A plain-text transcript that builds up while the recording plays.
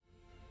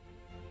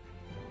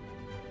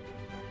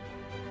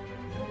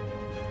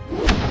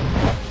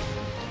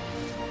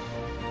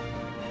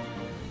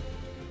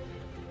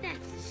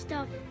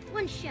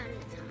One shot at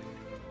a time.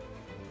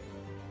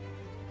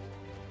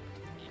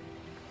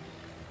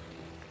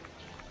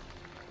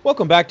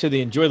 Welcome back to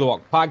the Enjoy the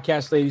Walk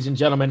podcast, ladies and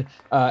gentlemen.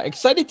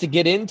 Excited to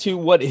get into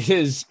what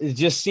is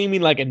just seeming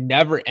like a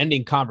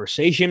never-ending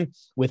conversation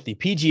with the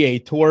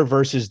PGA Tour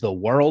versus the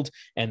world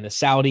and the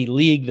Saudi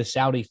league, the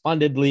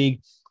Saudi-funded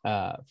league.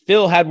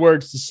 Phil had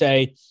words to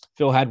say.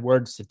 Phil had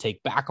words to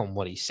take back on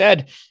what he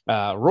said.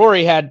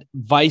 Rory had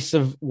vice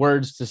of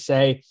words to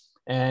say.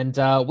 And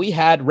we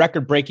had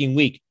record-breaking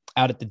week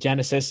out at the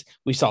Genesis.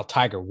 We saw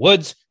Tiger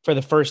Woods for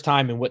the first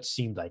time in what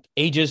seemed like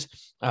ages.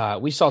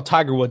 We saw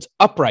Tiger Woods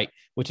upright,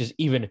 which is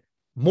even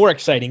more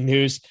exciting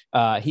news.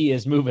 He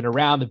is moving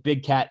around. The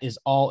big cat is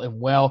all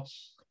and well.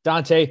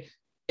 Dante,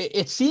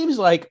 it seems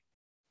like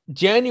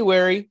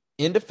January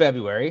into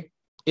February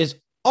is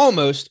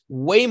almost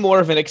way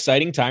more of an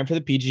exciting time for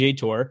the PGA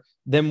Tour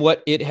than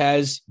what it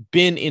has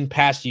been in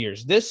past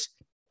years. This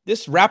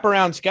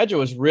wraparound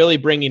schedule is really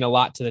bringing a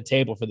lot to the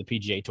table for the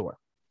PGA Tour.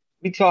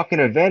 We talking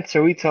events,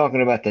 or are we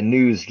talking about the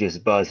news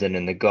just buzzing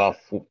and the golf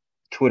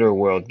Twitter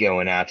world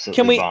going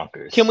absolutely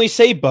bonkers? Can we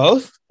say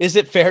both? Is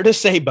it fair to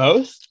say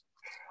both?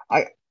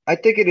 I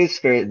think it is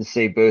fair to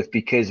say both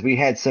because we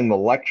had some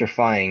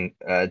electrifying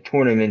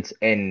tournaments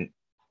and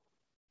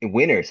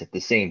winners at the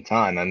same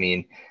time. I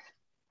mean,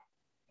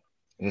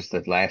 just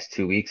the last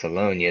 2 weeks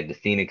alone, you had the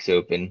Phoenix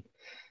Open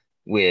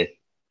with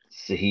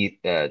Sahith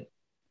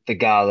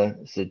Theegala.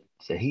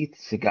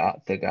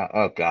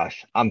 Oh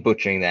gosh, I'm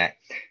butchering that.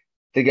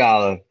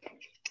 Theegala.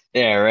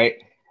 Yeah, right.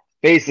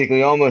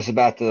 Basically, almost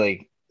about to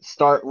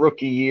start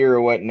rookie year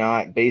or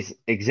whatnot.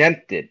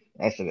 Exempted.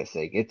 That's what I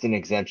say. It's an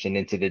exemption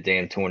into the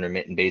damn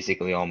tournament and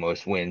basically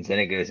almost wins. Then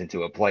it goes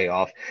into a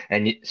playoff.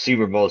 And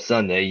Super Bowl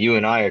Sunday, you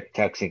and I are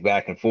texting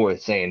back and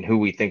forth saying who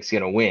we think's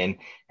going to win.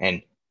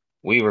 And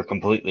we were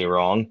completely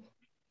wrong.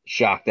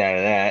 Shocked out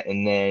of that.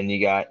 And then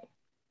you got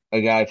a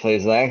guy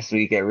plays last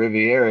week at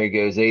Riviera,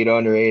 goes 8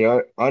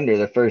 under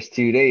the first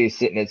 2 days,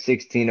 sitting at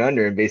 16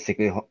 under and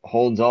basically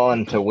holds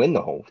on to win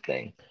the whole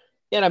thing.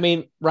 Yeah, I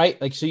mean, right?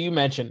 So you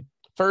mentioned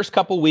first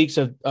couple weeks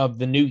of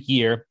the new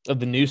year,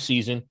 of the new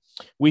season,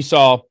 we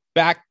saw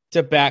back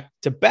to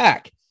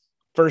back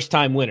first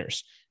time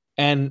winners.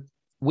 And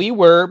we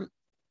were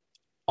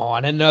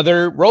on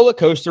another roller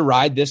coaster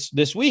ride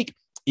this week,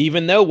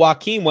 even though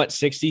Joaquin went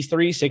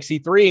 63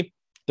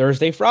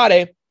 Thursday,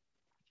 Friday.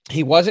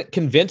 He wasn't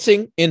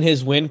convincing in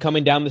his win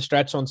coming down the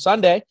stretch on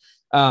Sunday.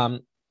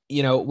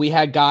 We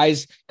had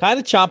guys kind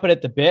of chomping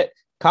at the bit.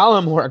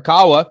 Colin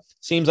Morikawa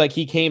seems like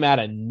he came out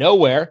of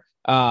nowhere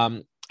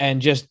and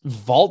just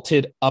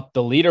vaulted up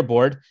the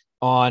leaderboard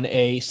on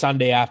a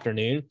Sunday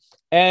afternoon.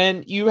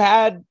 And you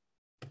had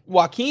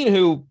Joaquin,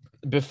 who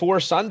before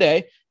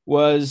Sunday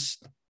was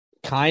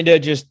kind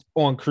of just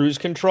on cruise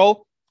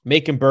control,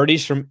 making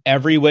birdies from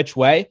every which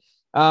way.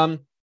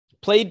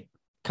 Played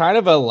kind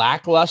of a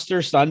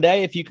lackluster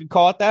Sunday, if you could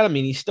call it that. I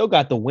mean, he still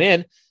got the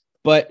win,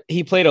 but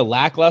he played a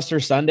lackluster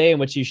Sunday in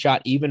which he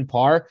shot even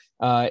par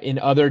in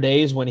other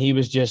days when he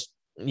was just,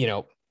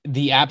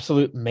 the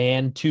absolute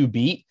man to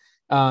beat.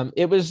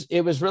 It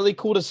was really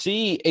cool to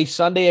see a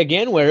Sunday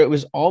again where it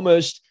was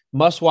almost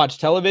must-watch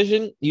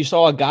television. You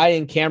saw a guy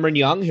in Cameron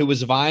Young who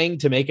was vying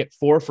to make it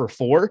 4 for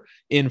 4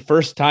 in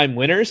first-time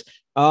winners.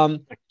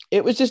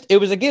 It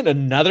was again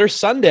another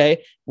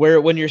Sunday where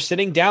when you're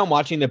sitting down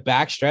watching the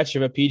backstretch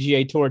of a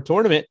PGA Tour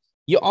tournament,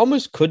 you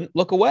almost couldn't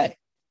look away.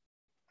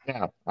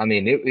 Yeah, I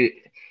mean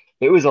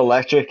it was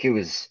electric. It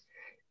was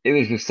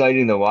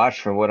exciting to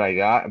watch for what I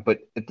got, but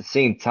at the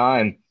same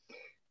time,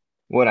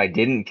 what I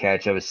didn't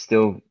catch, I was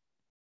still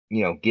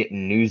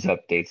getting news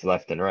updates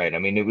left and right. I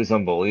mean, it was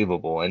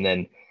unbelievable. And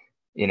then,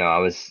 I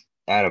was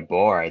at a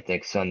bar, I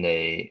think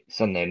Sunday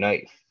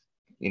night,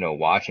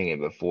 watching it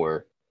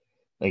before.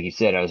 Like you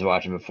said, I was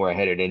watching before I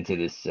headed into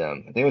this,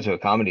 I think it was to a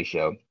comedy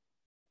show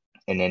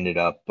and ended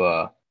up,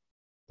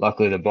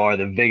 luckily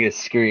the biggest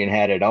screen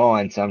had it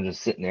on. So I'm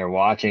just sitting there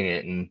watching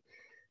it. And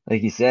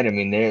like you said, I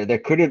mean, there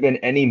could have been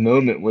any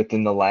moment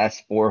within the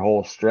last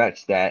 4-hole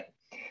stretch that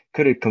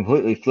could have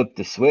completely flipped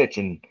the switch.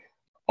 And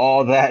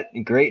all that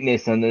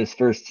greatness on those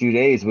first 2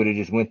 days would have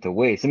just went to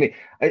waste. I mean,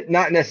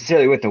 not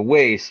necessarily went to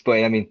waste,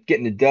 but I mean,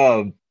 getting the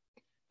dub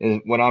is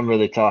what I'm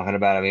really talking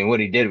about. I mean, what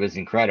he did was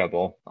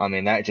incredible. I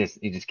mean,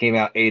 he just came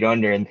out 8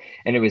 under, and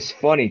it was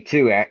funny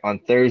too. On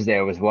Thursday,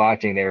 I was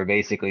watching. They were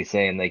basically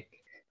saying like,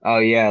 "Oh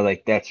yeah,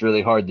 like that's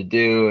really hard to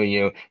do.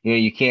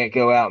 You can't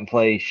go out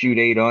and shoot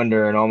 8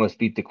 under and almost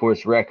beat the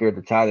course record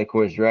or tie the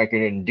course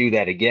record and do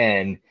that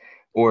again,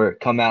 or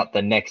come out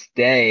the next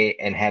day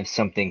and have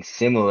something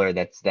similar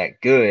that's that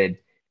good."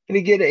 And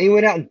he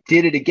went out and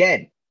did it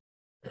again.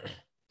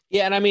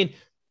 Yeah, and I mean,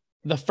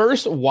 the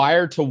first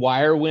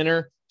wire-to-wire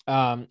winner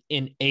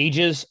in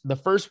ages, the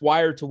first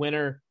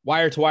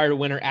wire-to-wire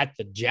winner at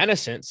the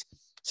Genesis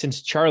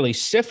since Charlie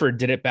Sifford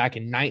did it back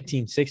in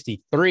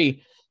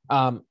 1963.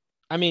 I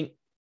mean,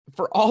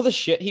 for all the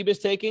shit he was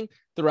taking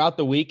throughout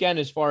the weekend,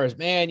 as far as,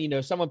 man,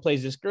 someone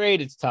plays this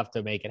great, it's tough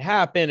to make it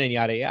happen, and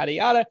yada, yada,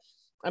 yada.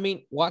 I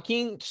mean,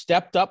 Joaquin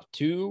stepped up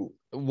to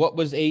what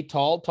was a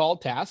tall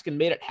task and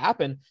made it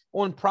happen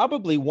on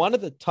probably one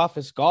of the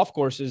toughest golf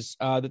courses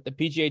that the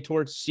PGA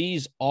Tour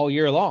sees all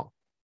year long.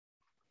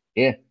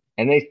 Yeah.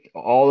 And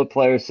all the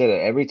players said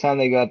it. Every time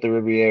they go out the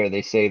Riviera,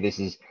 they say this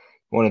is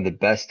one of the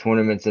best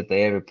tournaments that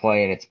they ever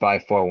play, and it's by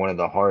far one of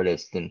the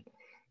hardest. And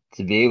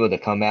to be able to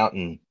come out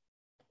and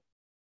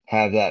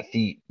have that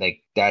feat,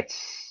 like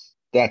that's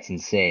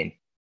insane.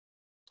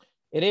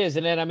 It is.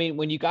 And then, I mean,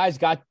 when you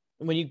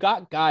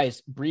got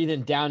guys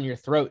breathing down your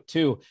throat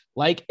too,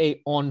 like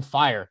a on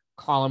fire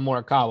Colin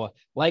Morikawa,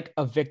 like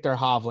a Victor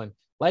Hovland,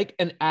 like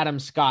an Adam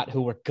Scott,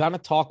 who we're going to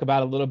talk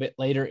about a little bit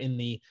later in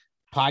the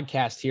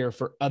podcast here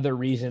for other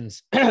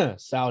reasons,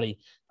 Saudi,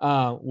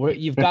 where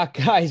you've got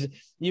guys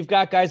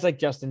like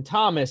Justin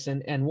Thomas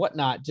and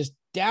whatnot, just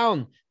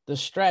down the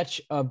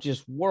stretch of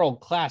just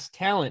world-class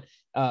talent,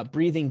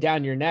 breathing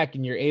down your neck,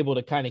 and you're able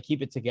to kind of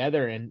keep it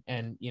together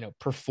and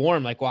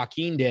perform like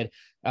Joaquin did.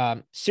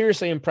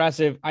 Seriously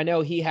impressive. I know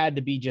he had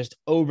to be just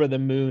over the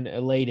moon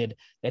elated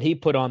that he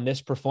put on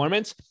this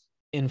performance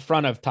in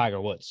front of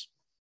Tiger Woods.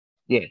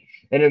 Yeah.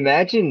 And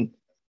imagine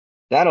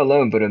that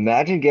alone, but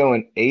imagine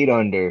going 8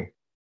 under,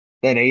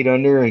 then 8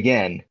 under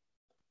again.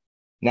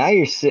 Now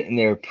you're sitting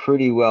there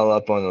pretty well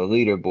up on the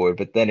leaderboard,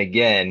 but then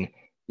again,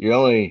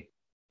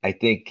 I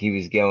think he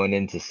was going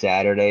into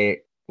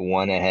Saturday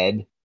 1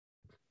 ahead.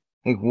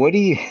 Like,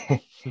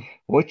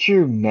 what's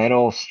your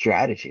mental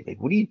strategy?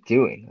 Like, what are you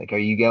doing? Like, are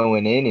you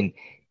going in and,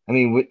 I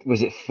mean,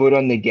 was it foot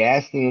on the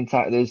gas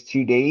those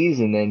 2 days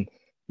and then,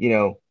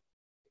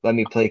 let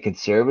me play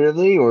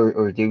conservatively,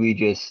 or do we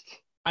just,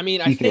 I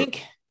mean,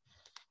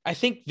 I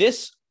think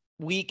this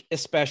week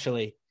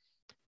especially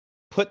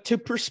put to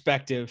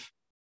perspective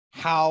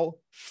how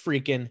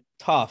freaking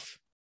tough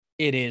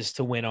it is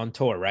to win on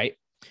tour, right?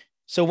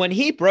 So when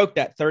he broke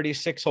that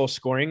 36-hole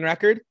scoring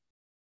record,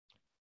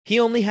 he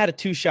only had a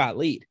 2-shot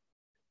lead.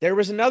 There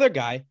was another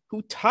guy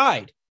who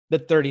tied the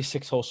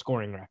 36-hole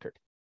scoring record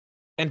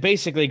and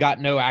basically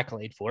got no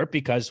accolade for it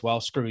because,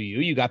 well, screw you,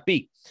 you got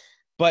beat.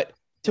 But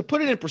to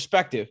put it in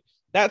perspective,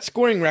 that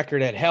scoring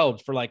record had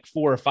held for like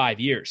 4 or 5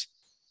 years.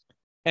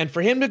 And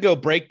for him to go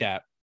break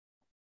that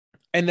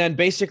and then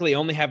basically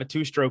only have a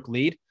 2-stroke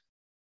lead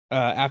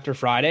after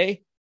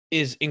Friday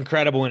is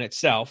incredible in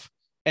itself.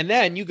 And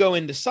then you go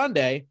into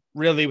Sunday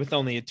really with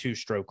only a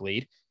 2-stroke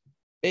lead.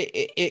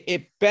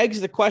 It begs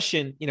the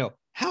question,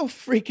 how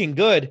freaking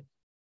good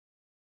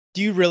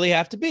do you really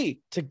have to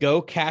be to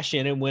go cash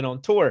in and win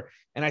on tour?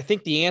 And I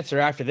think the answer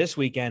after this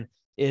weekend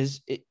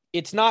is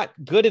it's not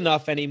good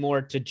enough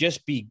anymore to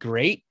just be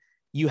great.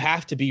 You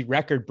have to be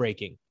record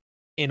breaking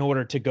in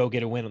order to go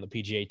get a win on the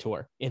PGA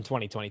Tour in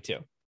 2022.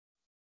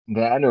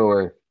 That,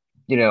 or,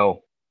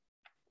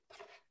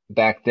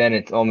 back then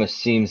it almost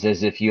seems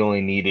as if you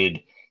only needed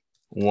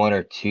 1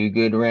 or 2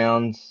 good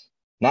rounds,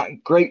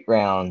 not great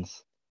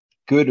rounds,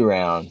 good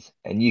rounds,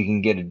 and you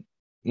can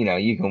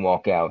you can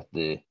walk out with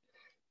the,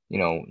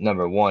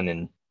 number 1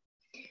 and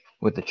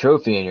with the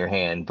trophy in your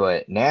hand.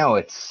 But now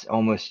it's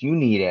almost, you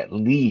need at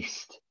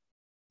least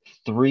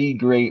 3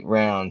 great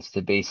rounds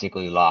to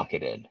basically lock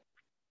it in.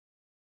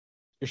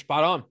 You're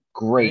spot on.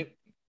 Great. Right?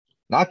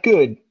 Not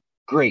good.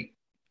 Great.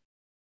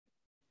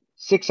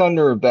 6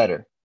 under or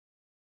better.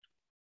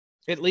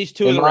 At least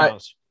 2 of the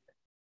rounds.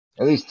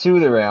 At least 2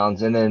 of the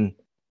rounds, and then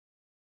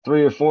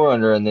 3 or 4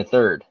 under in the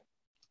third.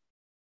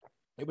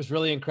 It was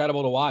really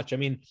incredible to watch. I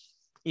mean,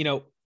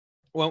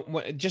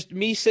 when just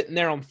me sitting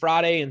there on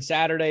Friday and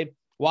Saturday,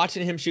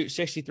 watching him shoot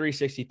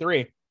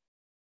 63,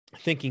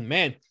 thinking,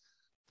 man,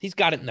 he's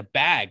got it in the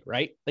bag,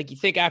 right? Like, you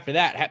think after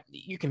that,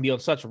 you can be on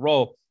such a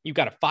roll. You've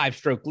got a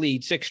 5-stroke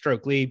lead,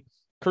 6-stroke lead,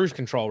 cruise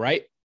control,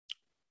 right?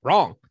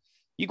 Wrong.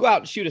 You go out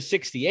and shoot a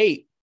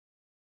 68,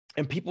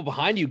 and people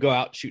behind you go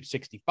out and shoot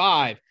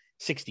 65,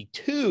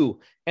 62,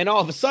 and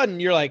all of a sudden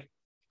you're like,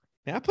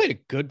 man, I played a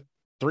good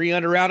 3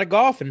 under round of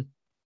golf, and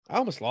I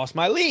almost lost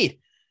my lead.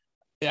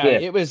 Yeah.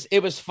 It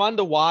was fun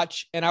to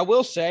watch, and I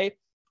will say,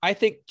 I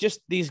think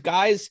just these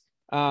guys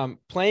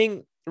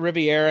playing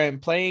Riviera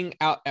and playing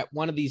out at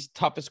one of these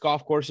toughest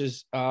golf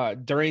courses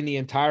during the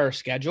entire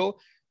schedule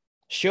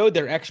showed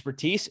their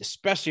expertise,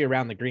 especially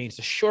around the greens.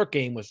 The short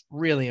game was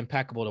really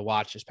impeccable to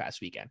watch this past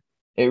weekend.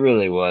 It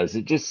really was.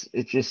 It just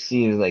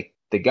seems like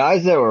the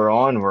guys that were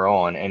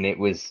on, and it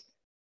was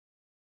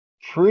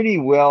pretty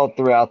well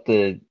throughout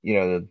the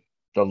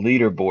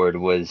leaderboard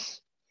was,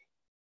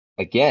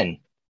 again,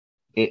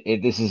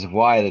 this is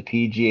why the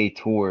PGA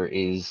Tour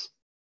is,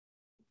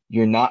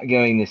 you're not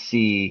going to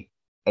see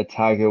a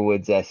Tiger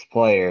Woods-esque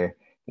player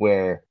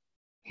where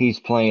he's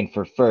playing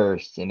for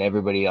first and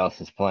everybody else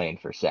is playing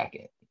for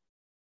second.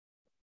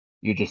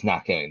 You're just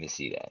not going to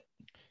see that.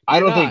 I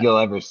don't think you'll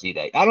ever see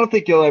that. I don't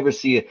think you'll ever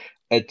see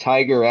a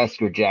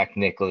Tiger-esque or Jack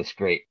Nicklaus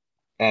great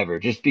ever,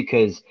 just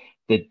because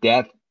the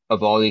depth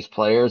of all these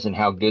players and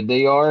how good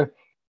they are,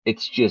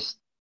 it's just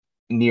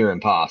near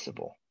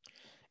impossible.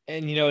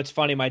 And, it's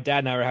funny. My dad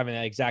and I were having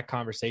that exact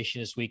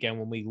conversation this weekend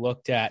when we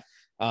looked at,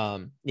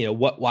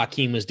 what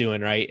Joaquin was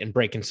doing, right, and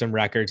breaking some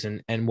records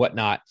and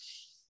whatnot.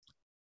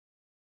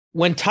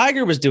 when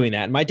Tiger was doing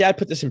that, and my dad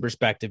put this in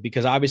perspective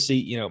because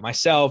obviously,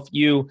 myself,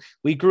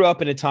 we grew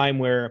up in a time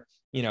where,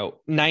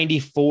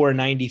 94,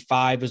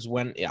 95 is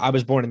when I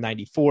was born in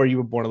 94. You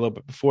were born a little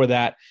bit before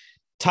that.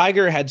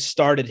 Tiger had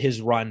started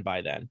his run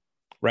by then,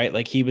 right?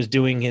 Like he was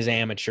doing his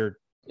amateur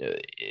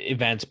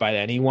events by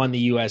then. He won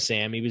the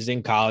USAM. He was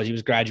in college. He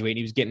was graduating.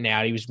 He was getting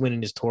out. He was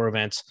winning his tour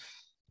events.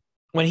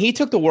 When he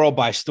took the world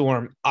by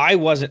storm, I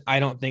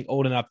don't think,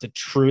 old enough to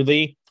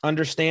truly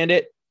understand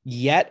it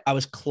yet. I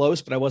was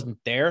close, but I wasn't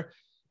there.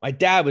 My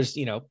dad was,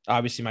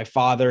 obviously my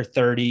father,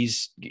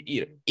 30s,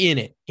 in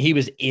it. He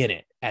was in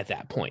it at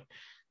that point.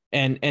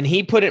 And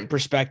he put it in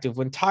perspective.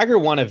 When Tiger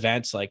won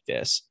events like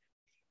this,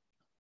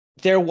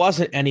 there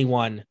wasn't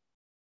anyone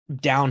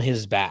down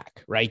his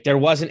back, right? There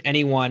wasn't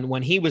anyone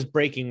when he was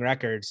breaking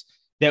records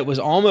that was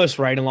almost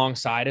right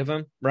alongside of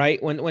him,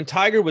 right? When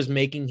Tiger was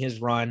making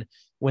his run,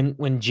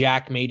 when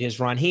Jack made his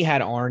run, he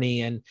had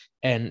Arnie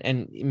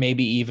and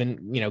maybe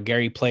even,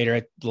 Gary Plater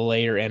at the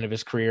later end of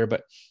his career.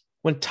 But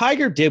when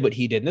Tiger did what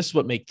he did, and this is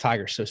what makes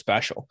Tiger so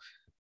special,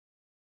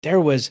 there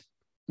was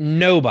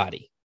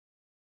nobody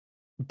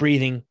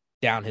breathing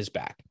down his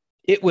back.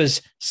 It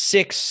was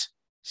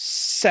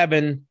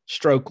 6-7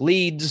 stroke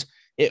leads.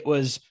 It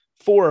was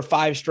 4 or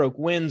 5 stroke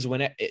wins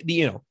when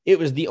it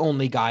was the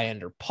only guy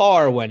under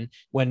par when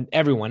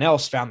everyone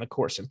else found the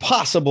course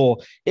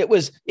impossible. It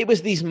was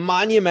these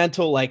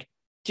monumental, like,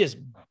 just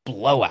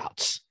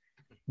blowouts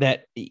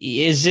that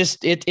is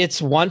just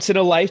it's once in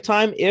a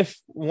lifetime, if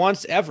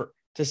once ever,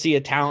 to see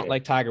a talent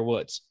like Tiger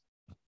Woods.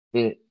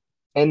 And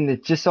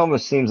it just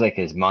almost seems like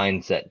his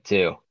mindset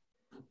too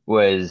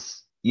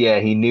was,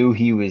 he knew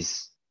he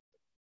was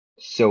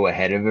so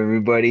ahead of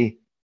everybody,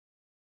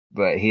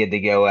 but he had to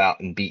go out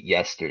and beat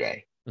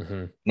yesterday.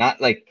 Mm-hmm.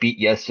 Not like beat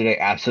yesterday,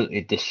 absolutely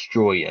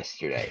destroy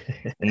yesterday.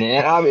 and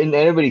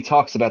everybody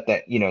talks about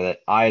that, that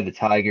eye of the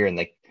tiger, and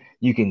like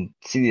you can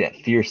see that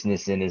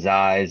fierceness in his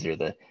eyes or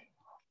the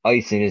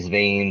ice in his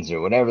veins or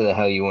whatever the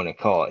hell you want to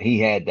call it. He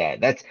had that.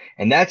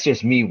 That's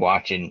just me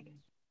watching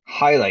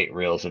highlight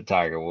reels of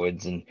Tiger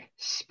Woods and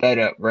sped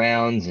up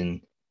rounds and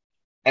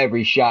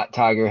every shot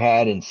Tiger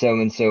had and so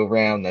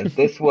round. That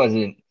this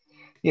wasn't,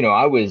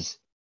 I was,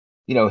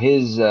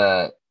 his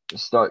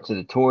start to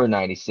the tour,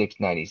 96,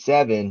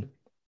 97,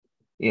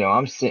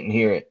 I'm sitting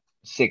here at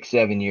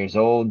 6-7 years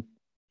old.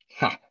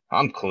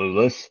 I'm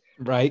clueless.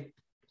 Right.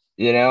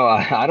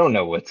 I don't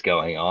know what's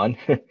going on.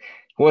 It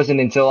wasn't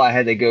until I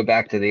had to go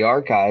back to the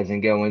archives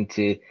and go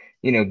into,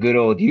 good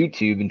old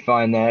YouTube and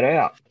find that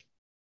out.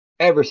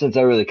 Ever since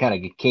I really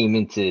kind of came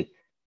into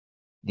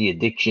the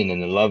addiction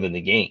and the love of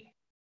the game.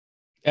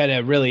 And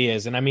it really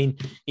is. And I mean,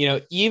 you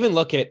even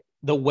look at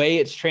the way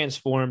it's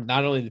transformed,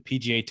 not only the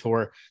PGA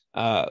Tour.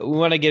 We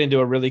want to get into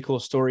a really cool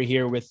story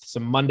here with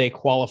some Monday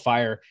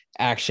qualifier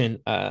action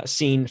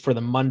seen for the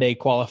Monday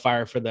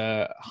qualifier for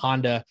the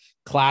Honda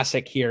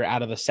Classic here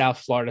out of the South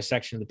Florida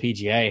section of the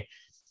PGA.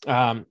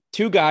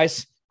 2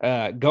 guys,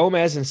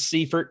 Gomez and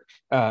Seifert,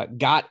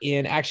 got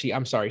in. Actually,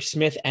 I'm sorry,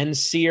 Smith and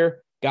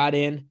Sear got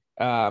in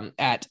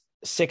at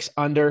 6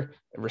 under,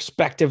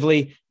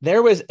 respectively.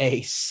 There was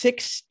a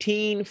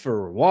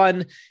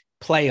 16-for-1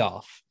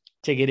 playoff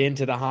to get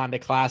into the Honda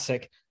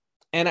Classic.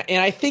 And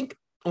I think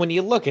when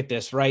you look at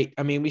this, right,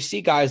 I mean, we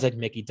see guys like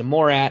Mickey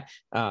DeMorat,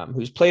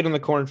 who's played on the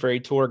Korn Ferry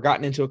Tour,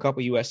 gotten into a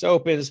couple U.S.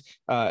 Opens.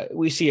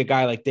 We see a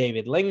guy like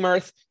David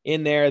Lingmerth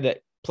in there that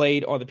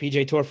played on the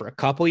PGA Tour for a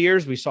couple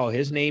years. We saw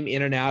his name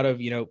in and out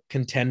of,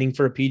 contending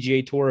for a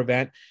PGA Tour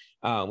event.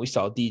 We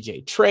saw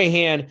DJ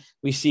Trahan.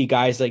 We see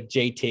guys like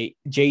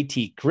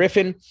JT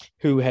Griffin,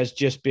 who has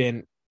just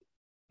been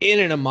in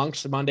and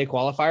amongst the Monday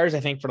qualifiers.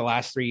 I think for the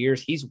last 3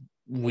 years, he's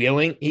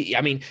wheeling. He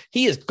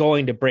is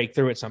going to break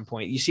through at some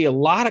point. You see a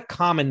lot of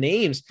common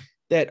names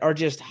that are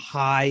just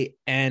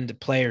high-end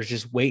players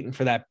just waiting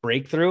for that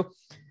breakthrough.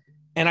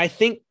 And I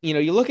think,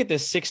 you look at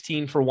this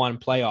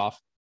 16-for-1 playoff.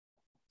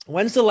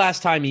 When's the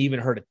last time you even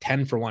heard a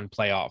 10-for-1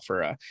 playoff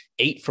or a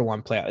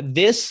 8-for-1 playoff?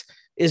 This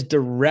is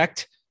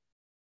direct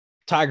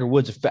Tiger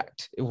Woods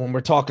effect when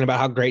we're talking about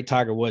how great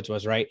Tiger Woods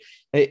was, right?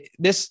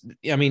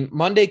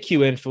 Monday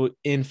Q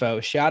info,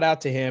 shout out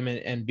to him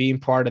and being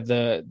part of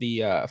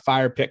the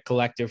Fire Pit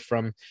Collective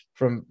from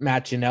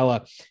Matt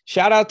Janella.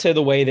 Shout out to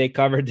the way they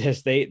covered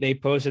this. They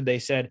posted, they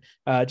said,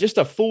 just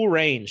a full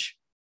range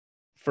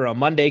for a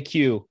Monday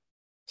Q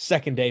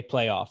second day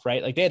playoff,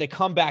 right? Like they had to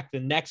come back the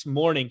next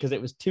morning because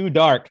it was too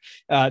dark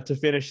to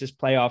finish this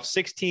playoff.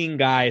 16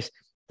 guys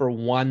for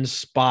one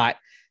spot.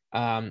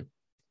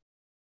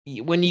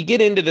 When you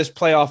get into this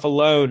playoff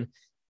alone,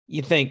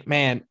 you think,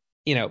 man,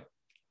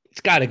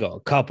 it's got to go a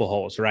couple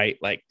holes, right?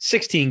 Like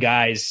 16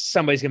 guys,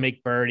 somebody's going to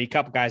make birdie, a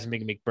couple guys are going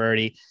to make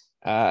birdie.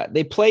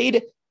 They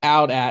played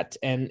out at,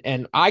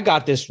 and I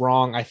got this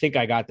wrong. I think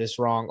I got this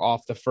wrong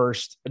off the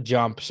first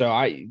jump.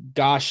 So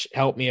gosh,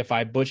 help me if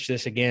I butch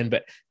this again,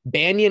 but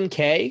Banyan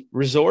Cay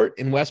Resort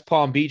in West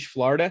Palm Beach,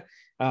 Florida.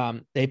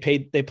 They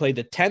played the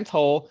 10th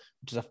hole,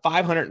 which is a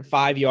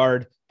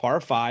 505-yard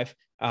par 5.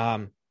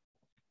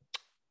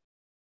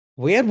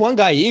 We had one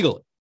guy eagle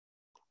it.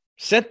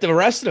 Sent the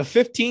rest of the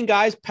 15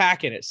 guys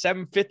packing at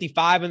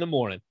 7:55 in the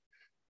morning.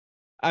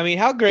 I mean,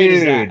 how great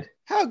is that? Dude.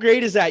 How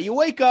great is that? You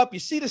wake up, you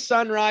see the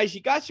sunrise,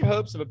 you got your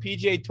hopes of a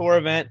PGA Tour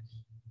event,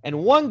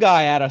 and one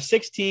guy out of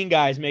 16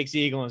 guys makes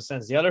eagle and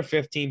sends the other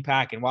 15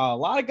 packing, while a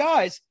lot of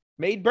guys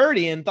made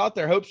birdie and thought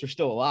their hopes were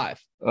still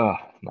alive. Oh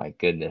my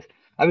goodness.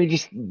 I mean,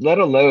 just let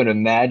alone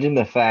imagine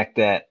the fact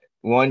that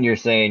one, you're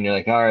saying you're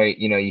like, all right,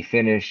 you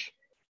finish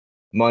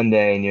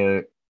Monday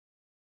and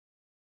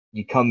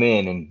you come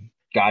in and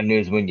God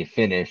knows when you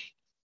finish.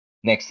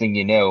 Next thing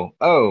you know,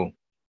 oh,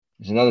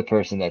 there's another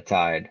person that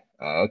tied.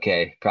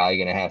 Okay, probably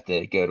gonna have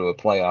to go to a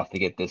playoff to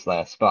get this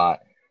last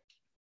spot.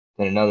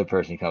 Then another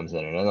person comes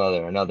in, and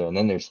another, and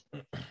then there's,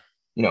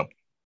 you know,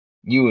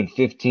 you and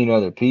 15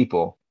 other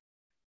people.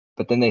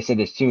 But then they said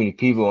there's too many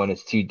people and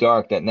it's too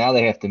dark that now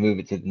they have to move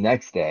it to the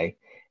next day,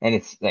 and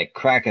it's like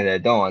crack of the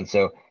dawn.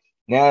 So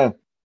now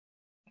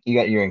you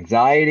got your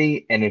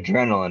anxiety and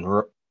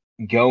adrenaline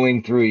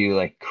going through you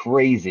like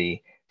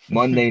crazy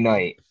Monday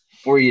night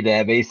for you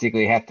to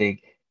basically have to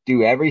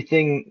do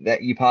everything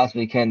that you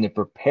possibly can to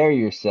prepare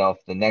yourself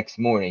the next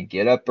morning.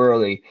 Get up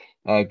early,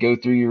 go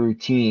through your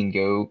routine,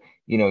 go,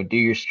 do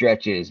your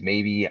stretches,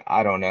 maybe,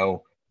 I don't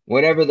know,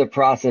 whatever the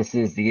process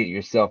is to get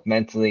yourself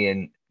mentally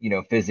and,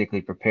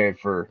 physically prepared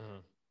for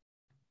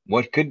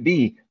what could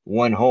be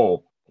one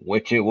hole,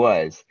 which it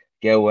was.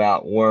 Go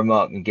out, warm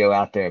up, and go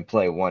out there and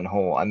play one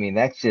hole. I mean,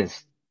 that's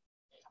just,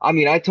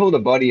 I told a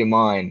buddy of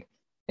mine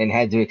and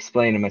had to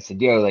explain to him. I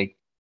said, yo, like,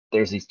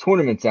 there's these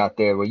tournaments out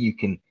there where you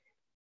can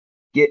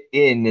get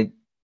in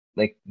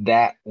like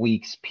that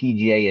week's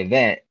PGA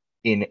event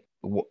in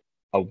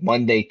a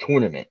one-day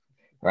tournament,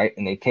 right?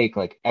 And they take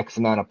like X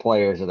amount of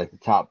players or like the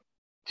top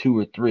 2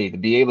 or 3 to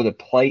be able to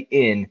play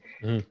in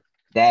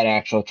that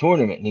actual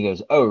tournament. And he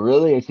goes, oh,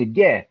 really? I said,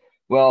 yeah.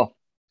 Well,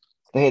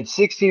 they had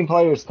 16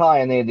 players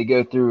tie, and they had to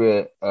go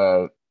through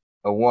a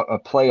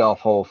playoff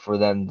hole for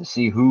them to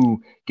see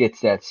who gets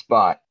that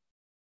spot.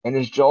 And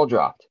his jaw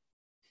dropped.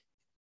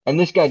 And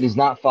this guy does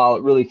not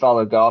really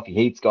follow golf. He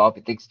hates golf.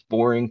 He thinks it's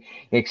boring.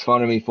 Makes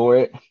fun of me for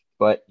it.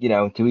 But,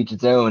 to each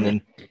its own.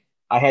 And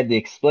I had to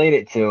explain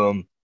it to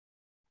him,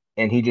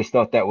 and he just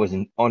thought that was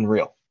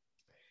unreal.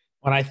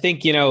 When I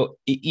think, I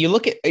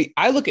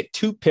look at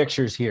 2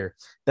 pictures here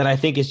that I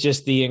think is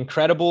just the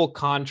incredible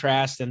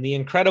contrast and the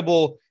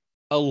incredible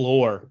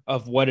allure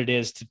of what it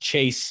is to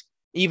chase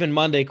even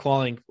Monday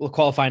qualifying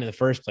in the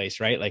first place,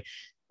 right? Like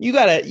you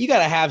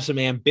gotta have some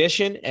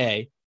ambition,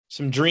 A,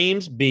 some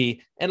dreams,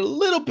 B, and a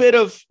little bit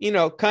of,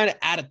 kind of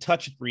out of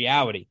touch with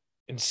reality,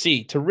 and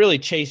C, to really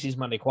chase these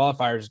Monday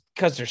qualifiers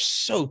because they're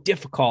so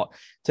difficult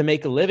to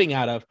make a living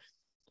out of.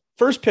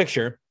 First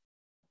picture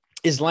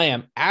is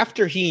Lamb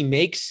after he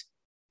makes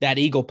that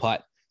eagle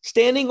putt,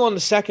 standing on the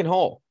second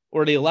hole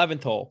or the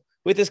 11th hole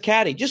with his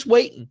caddy, just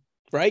waiting,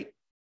 right?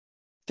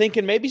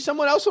 Thinking maybe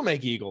someone else will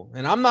make eagle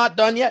and I'm not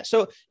done yet.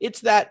 So it's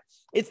that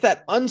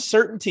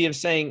uncertainty of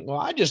saying, well,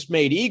 I just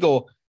made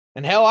eagle,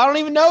 and hell, I don't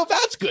even know if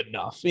that's good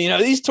enough.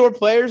 These tour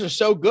players are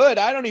so good.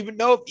 I don't even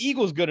know if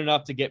eagle's good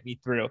enough to get me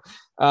through.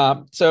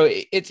 So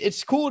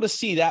it's cool to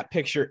see that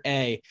picture,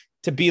 A,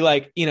 to be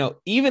like,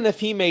 even if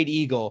he made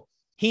eagle,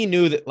 he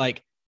knew that,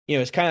 like,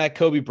 it's kind of that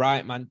Kobe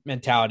Bryant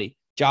mentality.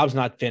 Job's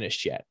not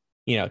finished yet.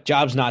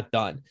 Job's not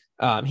done.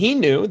 He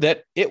knew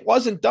that it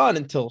wasn't done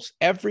until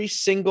every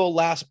single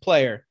last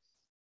player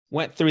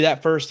went through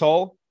that first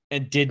hole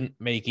and didn't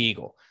make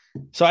eagle.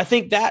 So I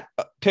think that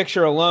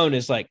picture alone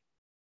is like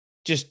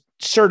just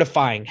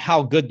certifying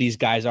how good these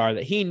guys are,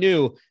 that he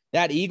knew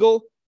that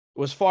eagle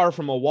was far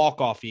from a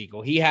walk-off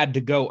eagle. He had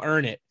to go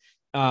earn it.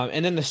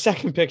 And then the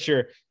second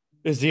picture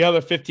is the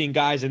other 15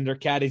 guys and their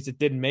caddies that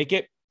didn't make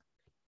it.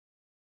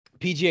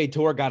 PGA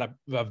Tour got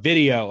a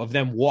video of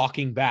them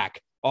walking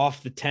back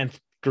off the 10th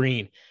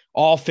green,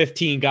 all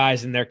 15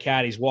 guys and their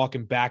caddies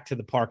walking back to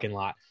the parking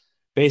lot,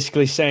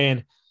 basically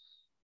saying,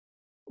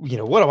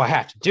 what do I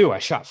have to do? I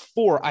shot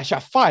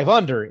 5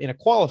 under in a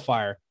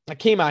qualifier. I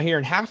came out here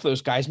and half of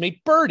those guys made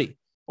birdie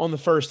on the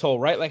first hole,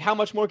 right? Like, how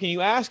much more can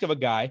you ask of a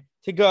guy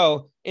to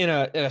go in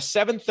a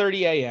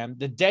 7:30 a.m.,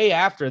 the day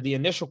after the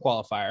initial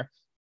qualifier,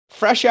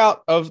 fresh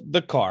out of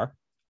the car,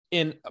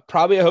 in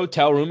probably a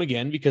hotel room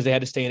again because they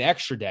had to stay an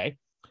extra day,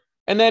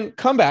 and then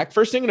come back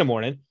first thing in the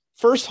morning,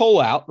 first hole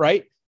out,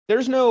 right?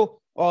 There's no,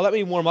 let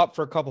me warm up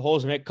for a couple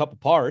holes and make a couple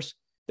pars.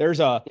 There's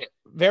a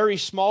very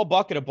small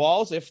bucket of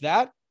balls. If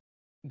that,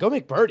 go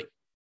make birdie.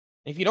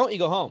 If you don't, you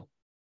go home.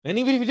 And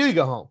even if you do, you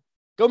go home.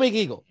 Go make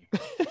eagle.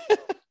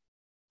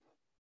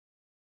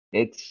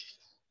 It's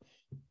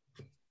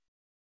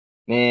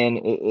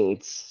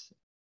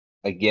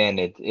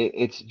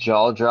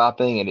jaw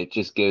dropping, and it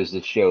just goes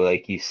to show,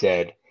 like you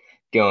said,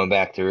 going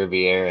back to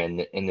Riviera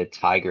and the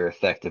Tiger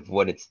effect of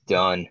what it's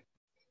done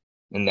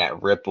and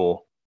that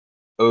ripple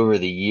over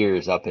the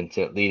years up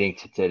into leading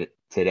to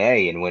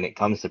today. And when it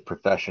comes to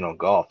professional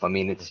golf, I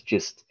mean, it's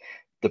just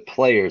the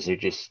players are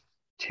just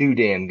too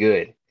damn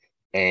good,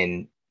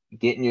 and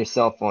getting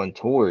yourself on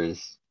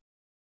tours.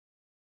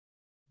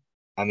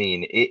 I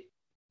mean,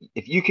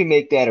 if you can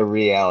make that a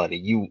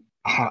reality,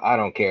 I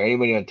don't care.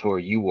 Anybody on tour,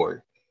 you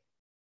were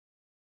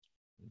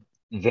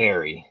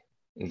very,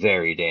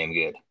 very damn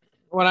good.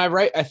 when I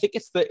write, I think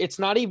it's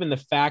not even the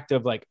fact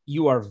of like,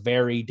 you are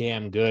very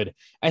damn good.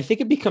 I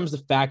think it becomes the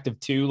fact of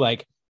too,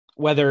 like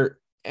whether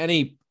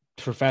any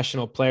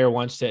professional player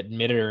wants to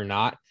admit it or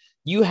not,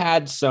 you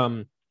had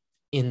some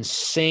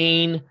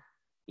insane,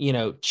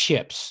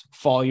 chips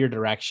fall your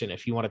direction.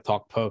 If you want to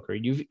talk poker,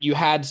 you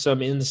had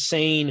some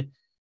insane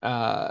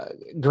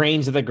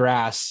grains of the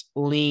grass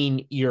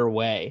lean your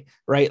way,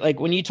 right? Like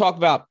when you talk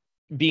about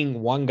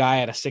being one guy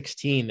at a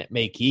 16 that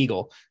make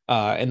eagle,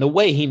 and the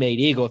way he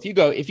made eagle,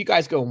 if you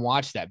guys go and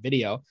watch that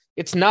video,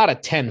 it's not a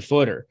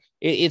 10-footer.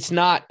 It's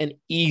not an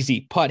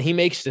easy putt. He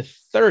makes the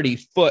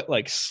 30-foot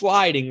like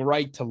sliding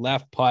right to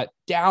left putt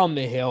down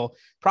the hill,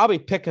 probably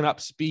picking up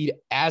speed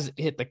as it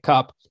hit the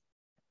cup.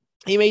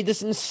 He made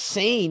this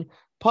insane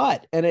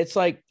putt. And it's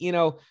like,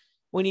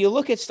 when you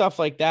look at stuff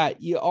like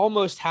that, you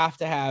almost have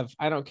to have,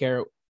 I don't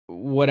care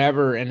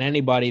whatever, and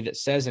anybody that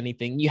says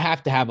anything, you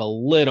have to have a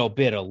little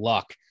bit of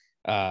luck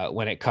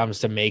when it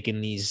comes to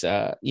making these,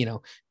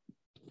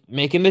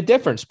 making the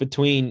difference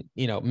between,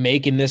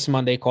 making this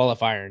Monday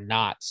qualifier or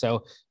not.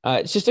 So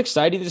it's just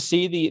exciting to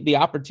see the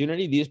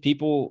opportunity, these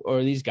people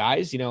or these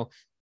guys,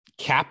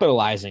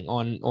 capitalizing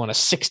on a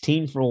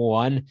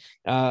 16-for-1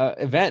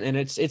 event. And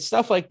it's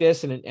stuff like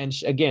this. And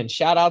again,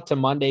 shout out to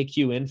Monday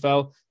Q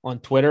Info on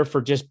Twitter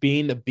for just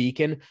being the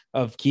beacon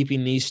of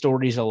keeping these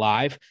stories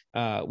alive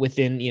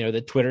within,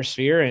 the Twitter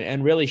sphere,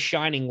 and really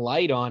shining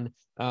light on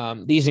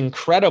these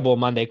incredible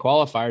Monday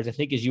qualifiers. I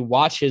think as you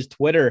watch his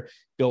Twitter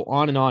go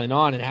on and on and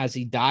on, and as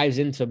he dives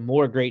into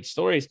more great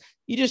stories,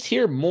 you just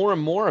hear more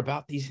and more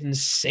about these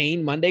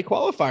insane Monday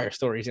qualifier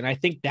stories. And I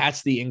think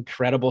that's the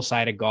incredible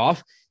side of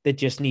golf that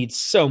just needs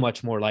so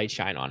much more light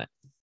shine on it.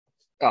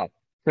 Oh,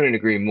 couldn't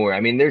agree more. I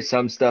mean, there's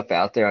some stuff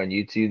out there on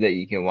YouTube that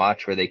you can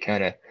watch where they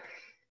kind of,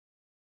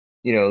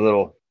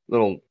 little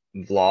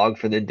vlog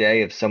for the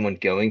day of someone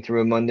going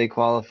through a Monday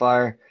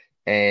qualifier.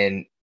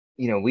 And,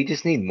 we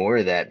just need more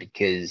of that,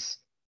 because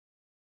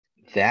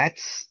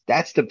that's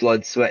the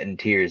blood, sweat, and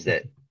tears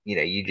that,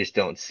 you just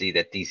don't see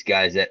that these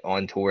guys that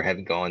on tour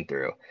have gone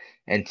through.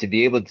 And to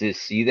be able to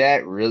see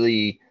that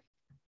really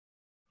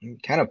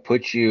kind of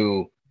puts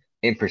you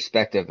in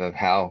perspective of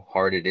how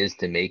hard it is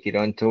to make it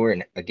on tour.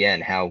 And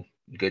again, how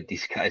good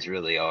these guys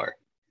really are.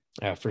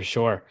 Yeah, for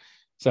sure.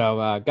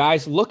 So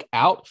guys, look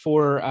out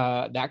for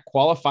that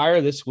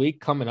qualifier this week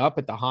coming up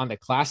at the Honda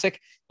Classic.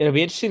 It'll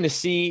be interesting to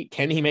see,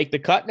 can he make the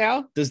cut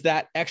now? Does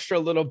that extra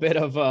little bit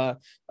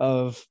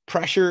of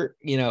pressure,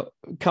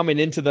 coming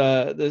into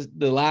the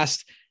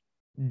last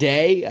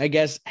day, I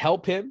guess,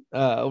 help him,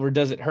 or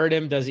does it hurt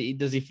him? Does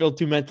he feel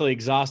too mentally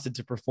exhausted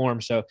to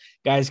perform? So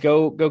guys,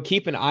 go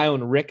keep an eye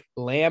on Rick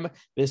Lamb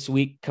this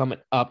week coming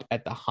up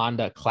at the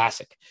Honda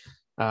Classic.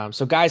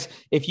 So guys,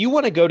 if you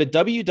want to go to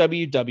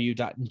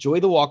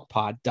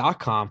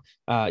www.enjoythewalkpod.com,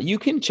 you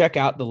can check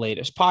out the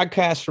latest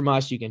podcast from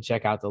us. You can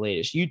check out the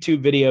latest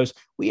YouTube videos.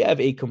 We have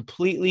a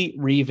completely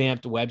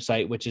revamped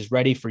website, which is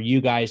ready for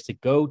you guys to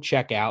go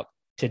check out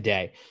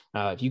today.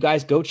 If you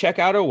guys go check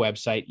out our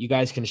website, you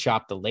guys can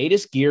shop the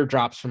latest gear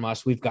drops from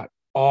us. We've got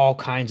all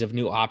kinds of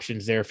new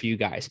options there for you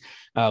guys.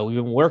 We've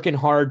been working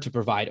hard to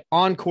provide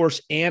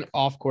on-course and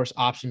off-course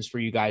options for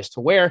you guys to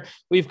wear.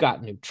 We've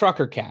got new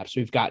trucker caps.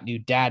 We've got new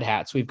dad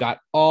hats. We've got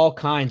all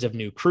kinds of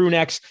new crew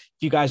necks.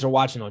 If you guys are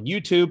watching on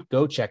YouTube,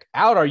 go check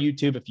out our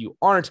YouTube. If you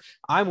aren't,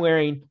 I'm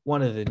wearing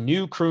one of the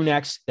new crew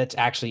necks that's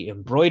actually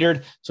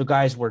embroidered. So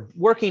guys, we're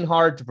working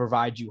hard to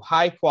provide you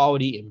high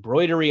quality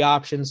embroidery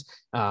options.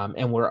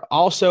 And we're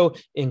also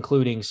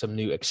including some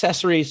new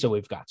accessories. So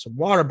we've got some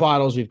water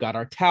bottles. We've got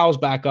our towels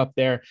back up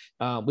there.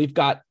 We've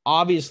got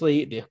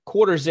obviously the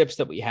quarter zips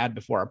that we had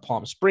before our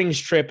Palm Springs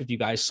trip. If you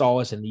guys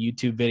saw us in the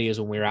YouTube videos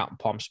when we were out in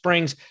Palm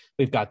Springs,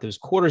 we've got those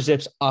quarter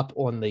zips up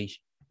on the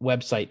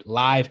website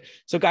live.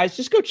 So guys,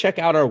 just go check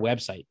out our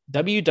website,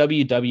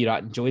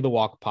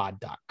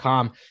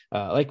 www.enjoythewalkpod.com.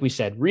 Like we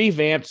said,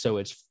 revamped, so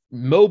it's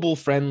mobile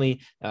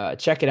friendly.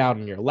 Check it out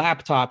on your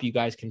laptop. You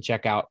guys can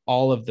check out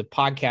all of the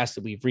podcasts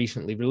that we've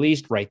recently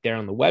released right there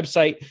on the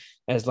website,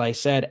 as I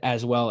said,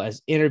 as well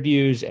as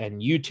interviews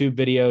and YouTube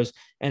videos.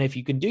 And if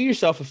you can do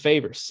yourself a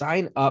favor,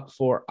 sign up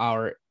for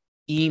our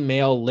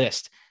email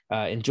list.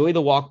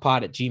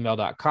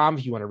 enjoythewalkpod@gmail.com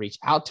if you want to reach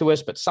out to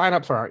us, but sign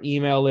up for our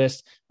email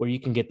list where you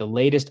can get the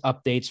latest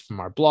updates from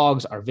our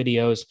blogs, our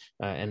videos,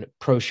 and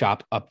pro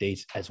shop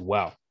updates as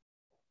well.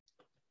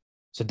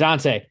 So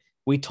Dante,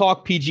 we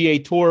talked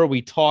PGA Tour,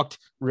 we talked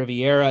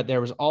Riviera.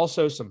 There was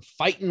also some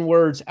fighting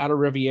words out of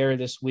Riviera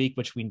this week,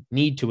 which we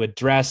need to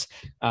address,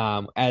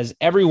 as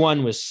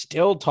everyone was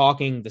still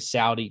talking the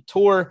Saudi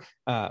Tour.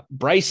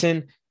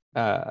 Bryson,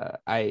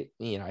 I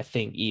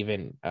think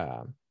even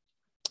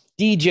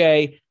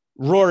DJ,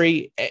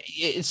 Rory,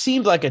 it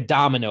seemed like a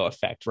domino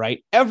effect,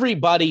 right?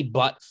 Everybody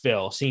but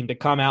Phil seemed to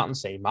come out and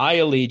say, my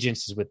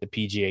allegiance is with the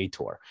PGA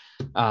Tour.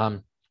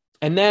 And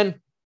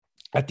then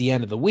at the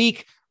end of the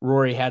week,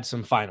 Rory had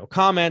some final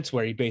comments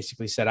where he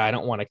basically said, I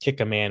don't want to kick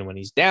a man when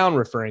he's down,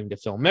 referring to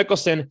Phil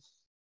Mickelson.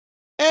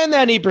 And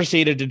then he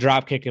proceeded to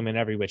drop kick him in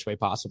every which way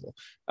possible.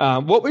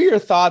 What were your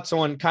thoughts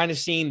on kind of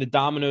seeing the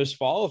dominoes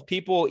fall of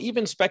people,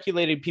 even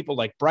speculated people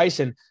like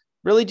Bryson,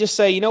 really just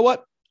say, you know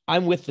what,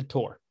 I'm with the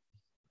tour.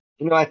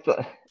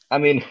 I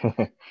mean,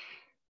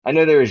 I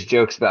know there was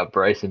jokes about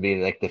Bryson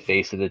being like the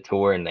face of the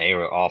tour and they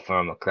were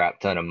offering him a crap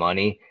ton of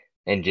money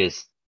and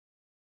just,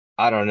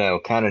 I don't know,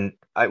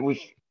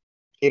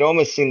 it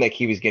almost seemed like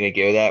he was going to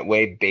go that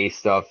way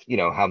based off,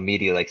 how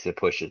media likes to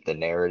push the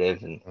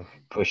narrative and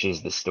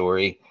pushes the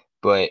story.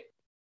 But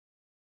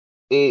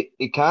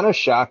it kind of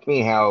shocked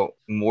me how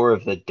more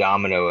of the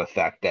domino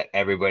effect that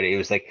everybody, it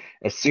was like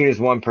as soon as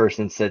one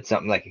person said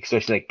something, like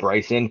especially like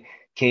Bryson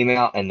came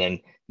out, and then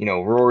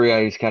Rory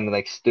always kind of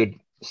like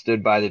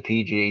stood by the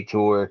PGA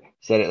Tour,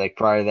 said it like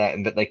prior to that,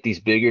 and but like these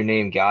bigger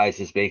name guys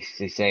is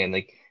basically saying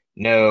like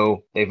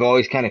no, they've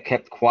always kind of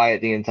kept quiet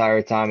the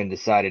entire time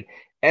and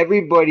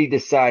everybody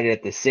decided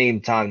at the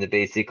same time to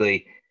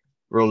basically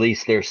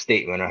release their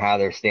statement or how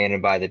they're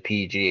standing by the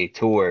PGA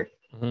Tour.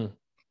 Mm-hmm.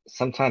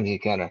 Sometimes you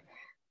kind of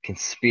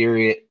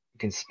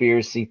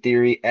conspiracy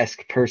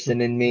theory-esque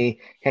person in me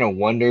kind of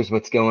wonders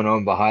what's going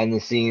on behind the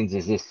scenes.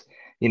 Is this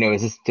the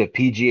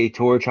PGA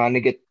Tour trying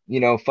to get,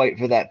 fight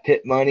for that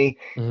pit money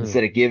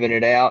instead of giving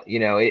it out?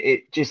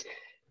 It's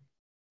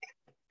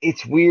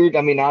weird.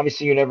 I mean,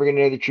 obviously you're never going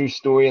to know the true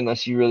story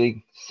unless you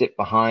really sit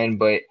behind,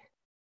 but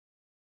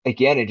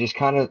again,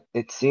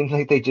 it seems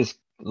like they just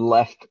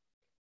left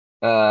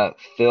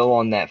Phil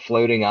on that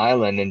floating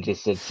island and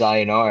just said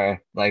sayonara,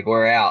 like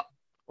we're out.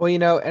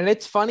 Well, and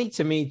it's funny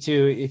to me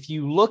too. If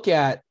you look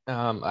at,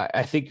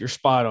 I think you're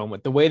spot on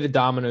with the way the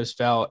dominoes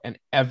fell, and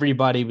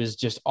everybody was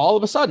just all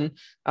of a sudden,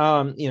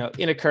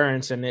 in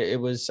occurrence, and it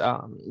was,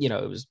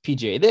 it was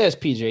PGA this,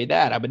 PGA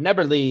that. I would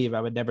never leave. I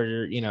would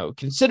never,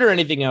 consider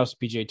anything else.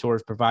 PGA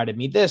Tours provided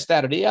me this,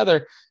 that, or the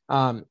other.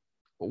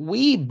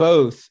 We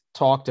both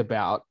talked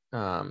about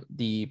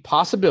the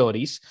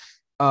possibilities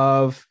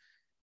of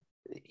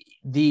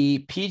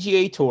the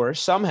PGA Tour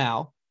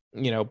somehow,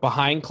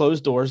 behind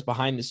closed doors,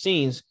 behind the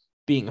scenes,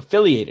 being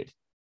affiliated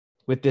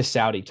with this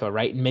Saudi tour,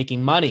 right? And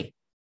making money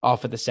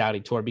off of the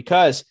Saudi tour.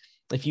 Because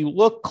if you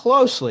look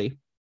closely,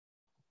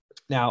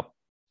 now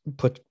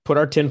put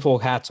our tinfoil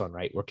hats on,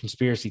 right? We're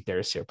conspiracy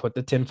theorists here. Put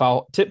the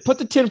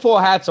tinfoil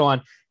hats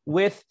on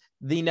with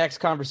the next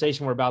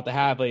conversation we're about to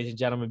have, ladies and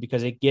gentlemen,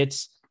 because it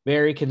gets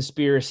very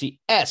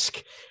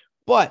conspiracy-esque.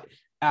 But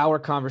our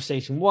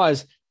conversation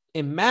was,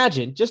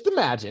 just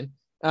imagine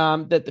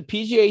that the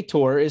PGA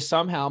Tour is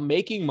somehow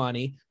making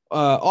money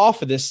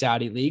off of this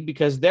Saudi league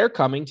because they're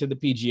coming to the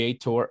PGA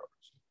Tour,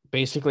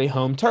 basically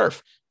home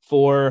turf,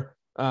 for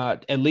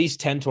at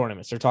least 10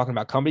 tournaments. They're talking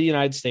about coming to the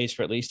United States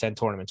for at least 10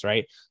 tournaments,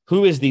 right?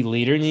 Who is the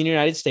leader in the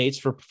United States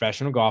for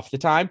professional golf at the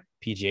time?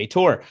 PGA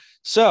Tour.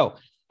 So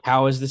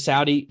how is the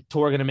Saudi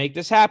Tour going to make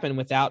this happen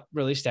without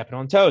really stepping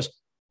on toes?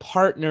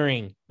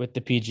 Partnering with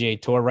the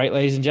PGA Tour, right,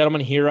 ladies and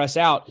gentlemen? Hear us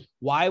out.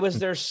 Why was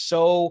there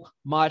so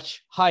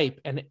much hype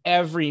and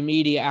every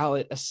media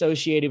outlet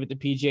associated with the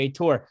PGA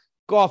Tour?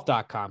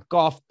 Golf.com,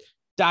 Golf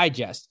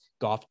Digest,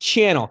 Golf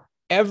Channel,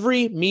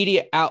 every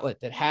media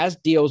outlet that has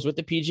deals with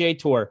the PGA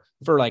Tour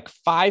for like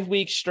 5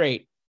 weeks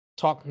straight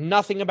talked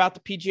nothing about the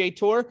PGA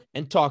Tour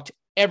and talked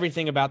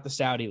everything about the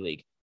Saudi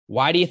League.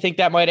 Why do you think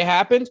that might have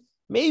happened?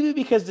 Maybe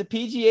because the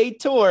PGA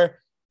Tour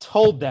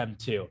told them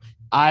to.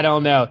 I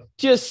don't know.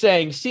 Just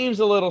saying,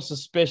 seems a little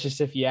suspicious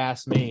if you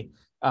ask me.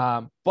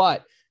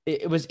 But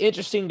it was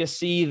interesting to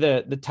see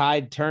the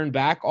tide turn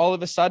back all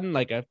of a sudden,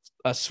 like a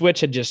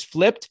switch had just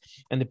flipped,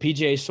 and the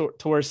PGA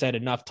Tour said,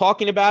 enough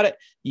talking about it.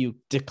 You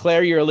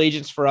declare your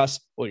allegiance for us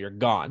or you're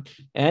gone.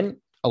 And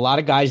a lot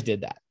of guys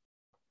did that.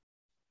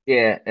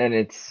 Yeah, and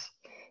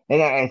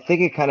I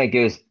think it kind of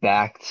goes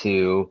back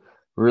to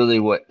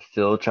really what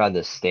Phil tried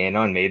to stand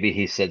on. Maybe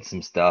he said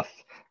some stuff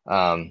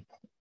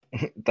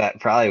that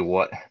probably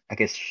what I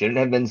guess shouldn't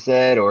have been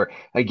said, or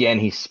again,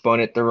 he spun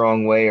it the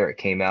wrong way or it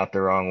came out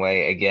the wrong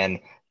way. Again,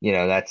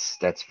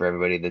 that's for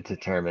everybody to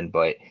determine,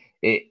 but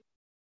it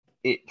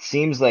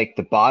seems like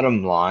the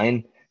bottom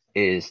line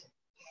is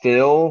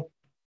Phil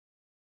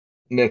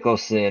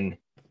Mickelson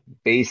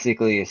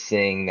basically is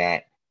saying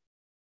that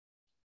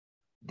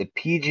the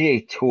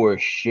PGA Tour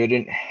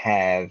shouldn't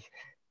have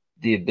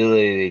the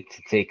ability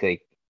to take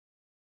like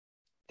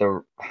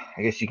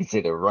I guess you could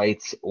say the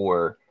rights,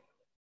 or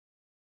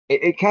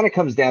it kind of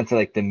comes down to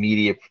like the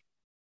media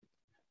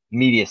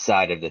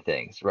side of the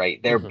things,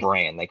 right? Their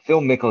brand, like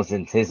Phil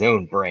Mickelson's his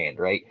own brand,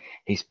 right?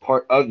 He's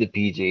part of the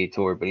PGA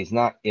Tour, but he's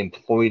not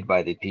employed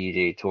by the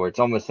PGA Tour. It's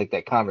almost like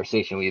that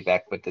conversation we had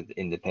back with the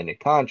independent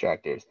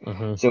contractors.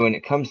 So when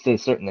it comes to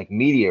certain like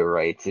media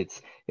rights,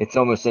 it's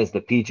almost as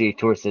the PGA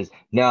Tour says,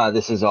 "Nah,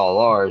 this is all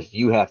ours.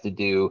 You have to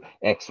do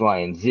X, Y,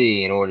 and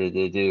Z in order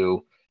to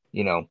do,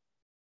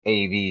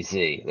 A, B,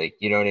 Z." Like,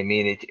 you know what I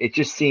mean? It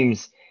just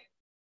seems.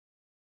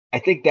 I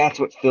think that's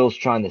what Phil's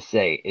trying to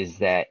say, is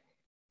that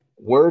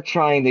we're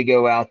trying to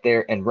go out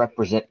there and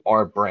represent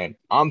our brand.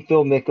 I'm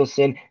Phil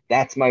Mickelson.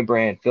 That's my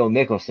brand, Phil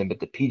Mickelson.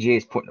 But the PGA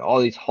is putting all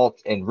these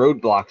halts and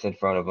roadblocks in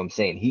front of him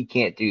saying he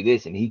can't do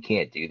this and he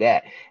can't do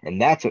that. And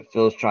that's what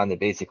Phil's trying to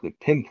basically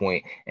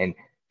pinpoint and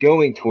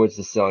going towards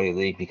the Saudi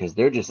League, because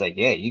they're just like,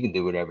 yeah, you can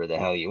do whatever the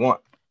hell you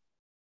want.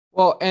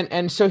 Well,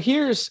 and so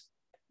here's,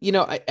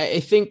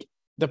 I think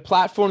the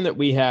platform that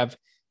we have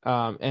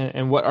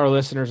and what our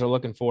listeners are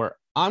looking for,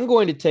 I'm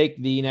going to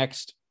take the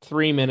next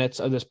 3 minutes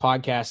of this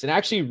podcast and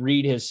actually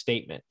read his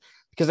statement,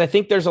 because I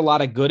think there's a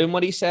lot of good in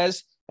what he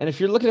says. And if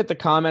you're looking at the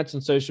comments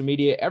on social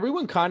media,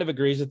 everyone kind of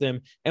agrees with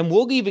him. And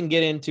we'll even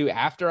get into,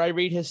 after I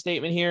read his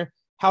statement here,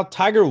 how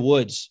Tiger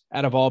Woods,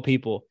 out of all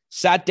people,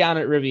 sat down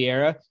at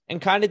Riviera and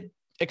kind of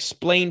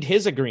explained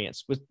his agreement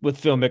with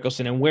Phil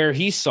Mickelson and where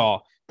he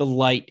saw the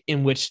light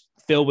in which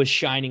Phil was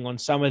shining on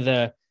some of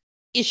the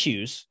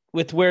issues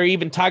with where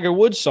even Tiger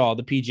Woods saw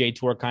the PGA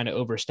Tour kind of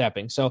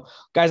overstepping. So,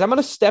 guys, I'm going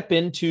to step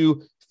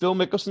into Phil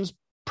Mickelson's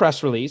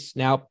press release.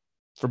 Now,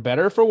 for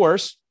better or for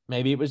worse,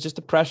 maybe it was just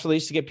a press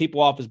release to get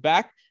people off his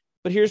back,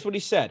 but here's what he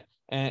said.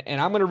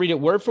 And I'm going to read it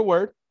word for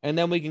word, and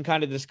then we can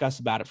kind of discuss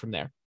about it from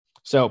there.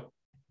 So,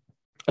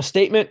 a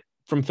statement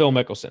from Phil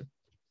Mickelson.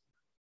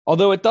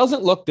 Although it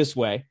doesn't look this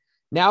way,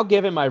 now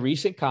given my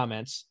recent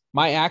comments,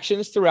 my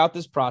actions throughout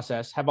this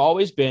process have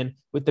always been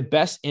with the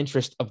best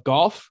interest of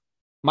golf,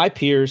 my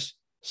peers,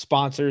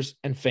 sponsors,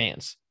 and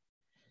fans.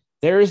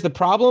 There is the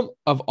problem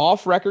of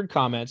off-record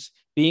comments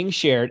being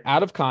shared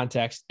out of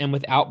context and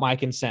without my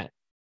consent.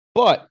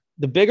 But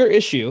the bigger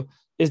issue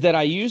is that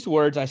I used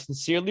words I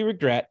sincerely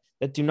regret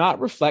that do not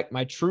reflect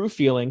my true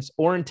feelings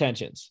or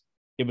intentions.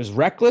 It was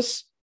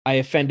reckless. I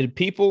offended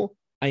people.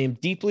 I am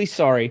deeply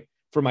sorry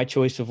for my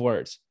choice of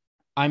words.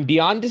 I'm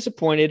beyond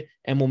disappointed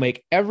and will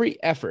make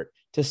every effort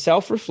to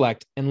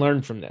self-reflect and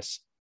learn from this.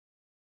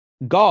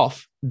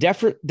 Golf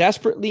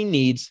desperately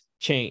needs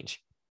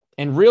change,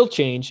 and real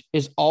change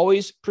is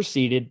always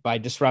preceded by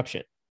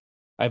disruption.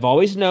 I've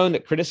always known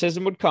that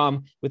criticism would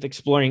come with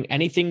exploring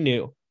anything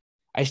new.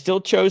 I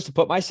still chose to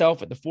put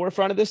myself at the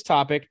forefront of this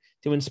topic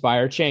to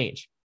inspire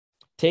change,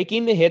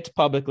 taking the hits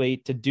publicly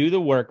to do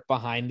the work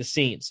behind the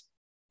scenes.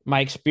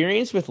 My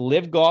experience with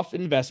Live Golf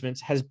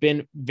Investments has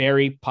been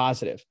very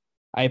positive.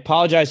 I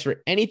apologize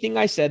for anything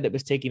I said that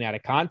was taken out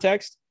of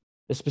context.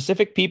 The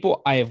specific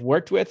people I have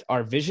worked with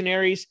are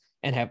visionaries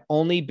and have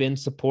only been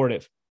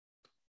supportive.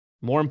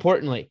 More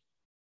importantly,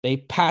 they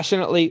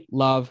passionately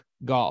love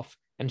golf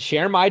and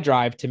share my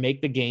drive to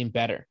make the game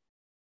better.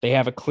 They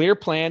have a clear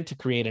plan to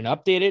create an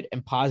updated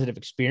and positive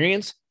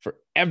experience for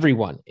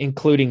everyone,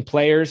 including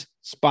players,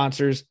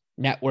 sponsors,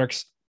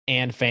 networks,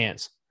 and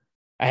fans.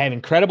 I have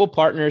incredible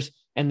partners,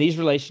 and these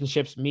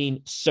relationships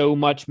mean so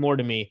much more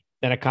to me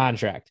than a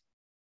contract.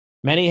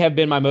 Many have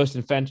been my most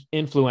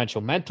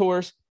influential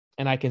mentors,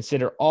 and I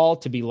consider all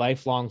to be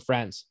lifelong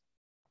friends.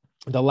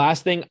 The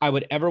last thing I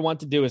would ever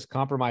want to do is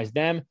compromise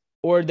them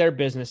or their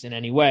business in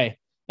any way,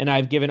 and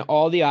I've given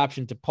all the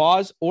option to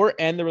pause or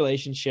end the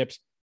relationships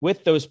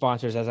with those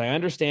sponsors as I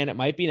understand it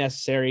might be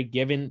necessary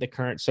given the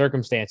current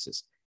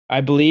circumstances.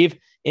 I believe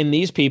in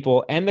these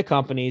people and the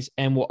companies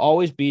and will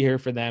always be here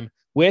for them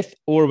with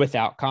or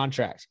without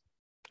contracts.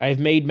 I have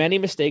made many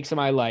mistakes in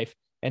my life,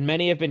 and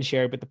many have been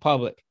shared with the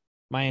public.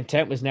 My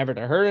intent was never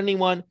to hurt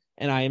anyone,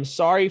 and I am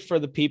sorry for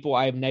the people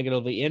I have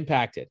negatively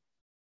impacted.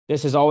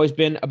 This has always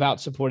been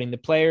about supporting the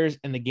players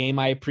and the game.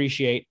 I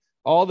appreciate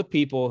all the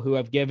people who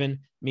have given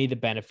me the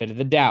benefit of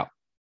the doubt.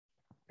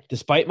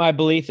 Despite my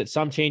belief that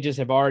some changes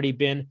have already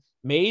been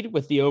made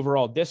with the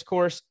overall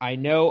discourse, I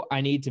know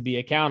I need to be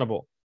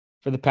accountable.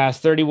 For the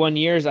past 31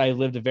 years, I have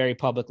lived a very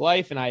public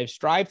life, and I have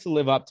strived to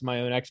live up to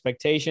my own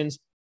expectations,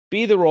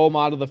 be the role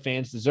model the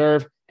fans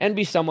deserve, and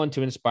be someone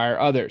to inspire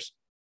others.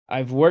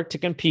 I've worked to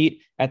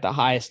compete at the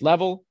highest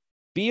level,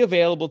 be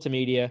available to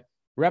media,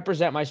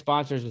 represent my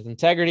sponsors with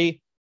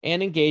integrity,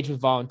 and engage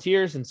with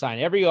volunteers and sign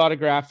every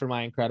autograph for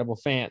my incredible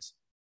fans.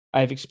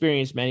 I have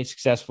experienced many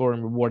successful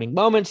and rewarding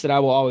moments that I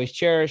will always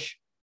cherish,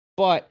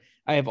 but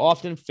I have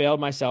often failed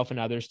myself and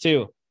others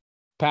too.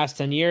 Past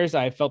 10 years,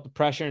 I have felt the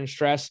pressure and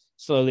stress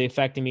slowly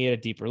affecting me at a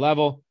deeper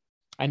level.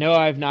 I know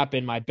I have not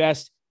been my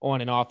best on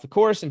and off the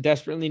course and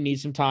desperately need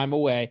some time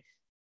away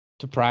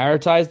to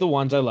prioritize the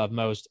ones I love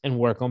most and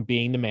work on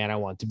being the man I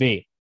want to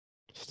be.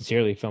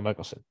 Sincerely, Phil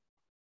Mickelson.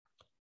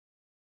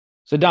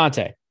 So,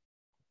 Dante,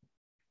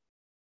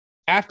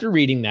 after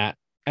reading that,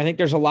 I think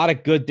there's a lot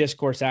of good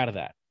discourse out of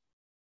that.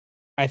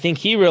 I think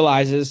he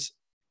realizes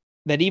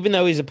that even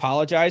though he's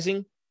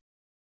apologizing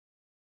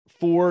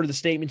for the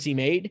statements he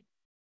made,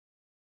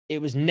 it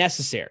was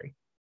necessary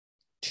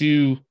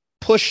to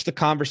push the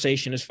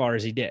conversation as far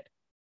as he did.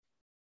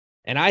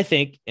 And I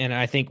think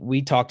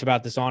we talked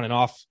about this on and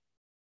off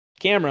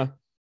camera,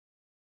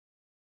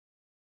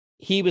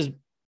 he was,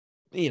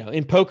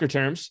 in poker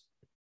terms,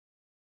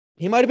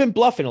 he might have been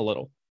bluffing a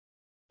little.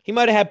 He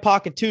might have had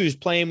pocket twos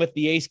playing with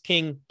the ace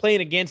king,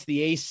 playing against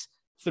the ace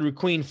through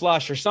queen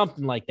flush or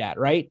something like that,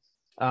 right?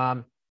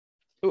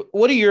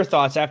 What are your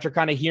thoughts after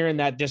kind of hearing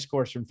that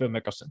discourse from Phil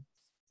Mickelson?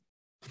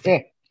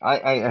 Yeah,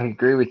 I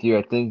agree with you.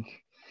 I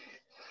think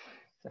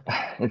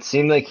it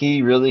seemed like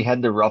he really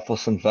had to ruffle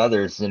some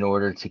feathers in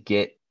order to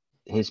get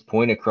his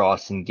point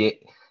across and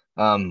get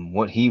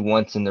what he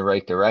wants in the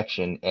right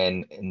direction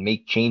and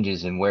make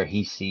changes in where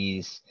he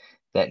sees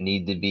that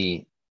need to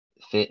be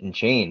fit and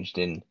changed.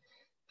 And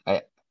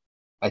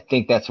I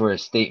think that's where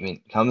his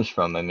statement comes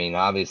from. I mean,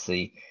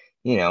 obviously,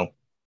 the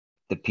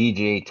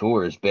PGA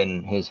Tour has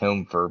been his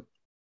home for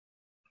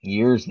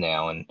years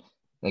now, and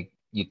like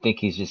you'd think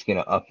he's just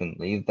gonna up and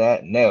leave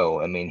that. No,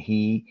 I mean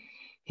he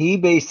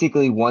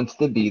basically wants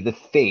to be the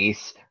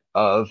face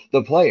of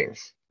the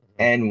players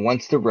and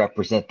wants to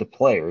represent the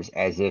players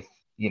as if,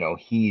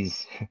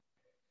 he's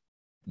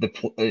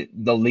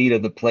the lead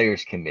of the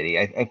players committee.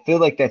 I feel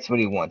like that's what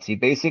he wants. He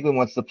basically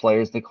wants the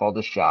players to call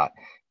the shot,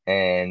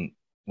 and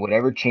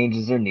whatever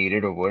changes are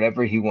needed or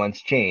whatever he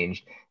wants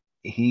changed,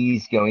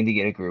 he's going to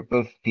get a group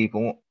of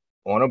people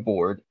on a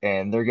board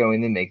and they're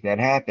going to make that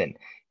happen.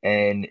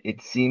 And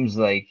it seems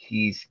like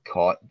he's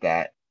caught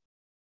that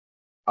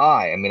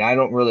eye. I mean, I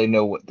don't really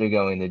know what they're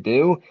going to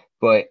do,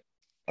 but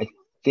I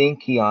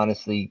think he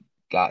honestly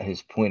got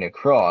his point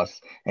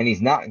across, and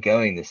he's not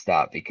going to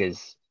stop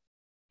because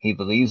he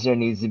believes there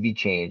needs to be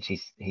change.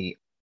 He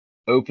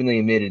openly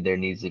admitted there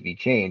needs to be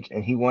change,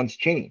 and he wants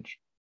change.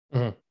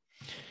 Mhm.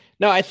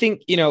 No, I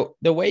think,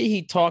 the way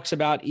he talks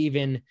about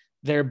even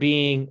there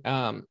being,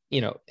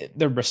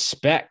 the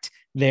respect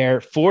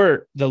there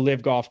for the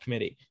Live Golf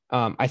Committee,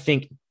 I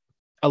think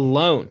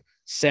alone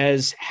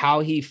says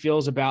how he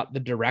feels about the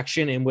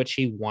direction in which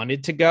he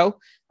wanted to go.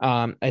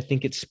 I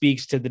think it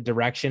speaks to the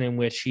direction in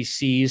which he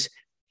sees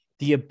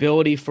the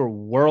ability for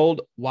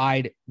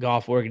worldwide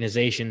golf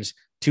organizations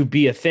to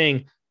be a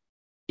thing,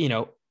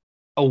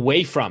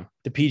 away from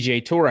the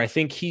PGA Tour. I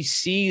think he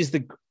sees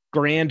the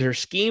grander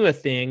scheme of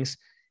things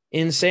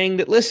in saying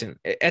that, listen,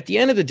 at the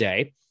end of the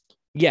day,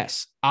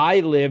 yes, I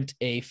lived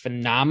a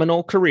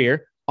phenomenal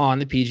career on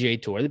the PGA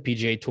Tour. The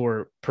PGA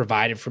Tour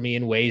provided for me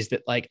in ways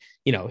that,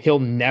 he'll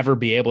never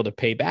be able to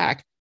pay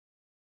back.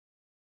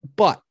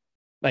 But,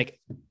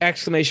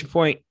 exclamation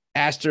point,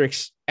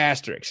 asterisk,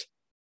 asterisk.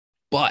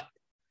 But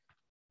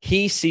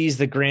he sees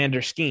the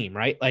grander scheme,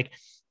 right?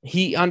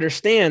 He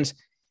understands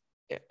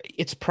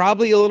it's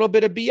probably a little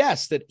bit of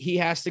BS that he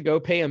has to go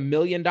pay $1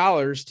 million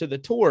to the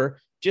tour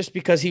just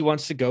because he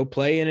wants to go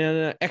play in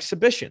an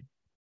exhibition.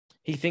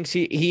 He thinks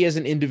he as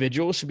an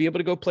individual should be able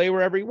to go play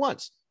wherever he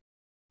wants.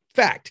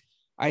 Fact,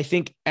 I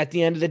think at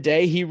the end of the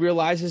day, he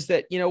realizes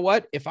that,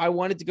 if I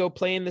wanted to go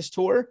play in this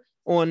tour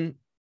on,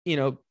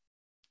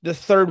 the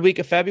third week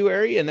of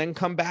February and then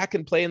come back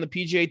and play in the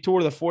PGA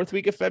Tour the fourth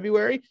week of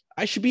February,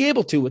 I should be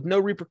able to with no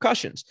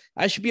repercussions.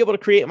 I should be able to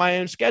create my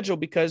own schedule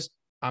because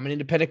I'm an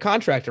independent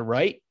contractor,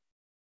 right?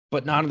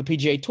 But not on the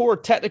PGA Tour,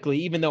 technically,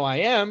 even though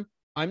I'm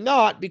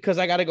not, because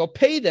I got to go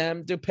pay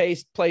them to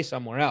play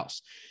somewhere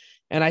else.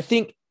 And I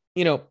think,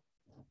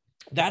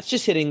 that's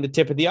just hitting the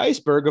tip of the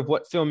iceberg of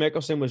what Phil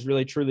Mickelson was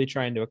really, truly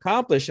trying to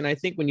accomplish. And I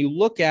think when you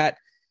look at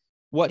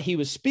what he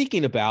was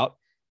speaking about,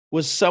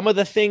 was some of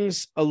the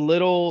things a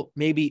little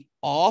maybe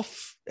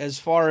off as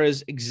far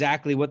as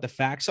exactly what the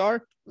facts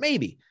are?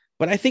 Maybe.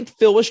 But I think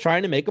Phil was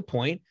trying to make a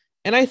point.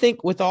 And I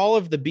think with all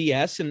of the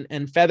BS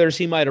and feathers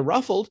he might have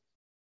ruffled,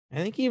 I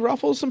think he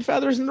ruffled some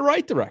feathers in the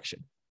right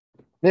direction.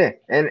 Yeah,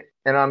 and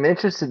I'm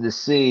interested to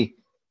see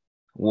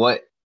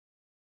what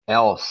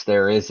else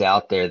there is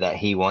out there that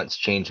he wants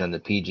changed on the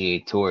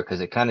PGA Tour,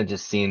 because it kind of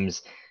just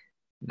seems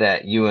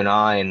that you and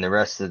I and the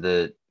rest of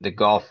the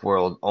golf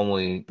world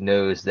only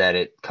knows that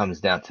it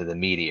comes down to the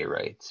media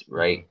rights,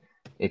 right?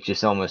 It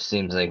just almost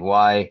seems like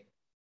why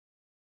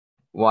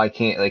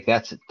can't, like,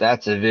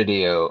 that's a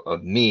video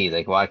of me,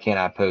 like why can't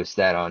I post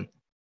that on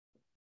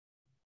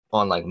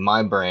like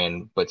my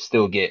brand but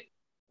still get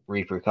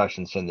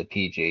repercussions from the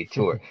PGA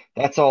Tour?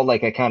 That's all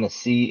like I kind of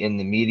see in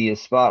the media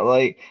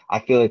spotlight. I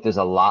feel like there's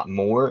a lot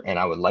more, and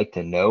I would like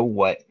to know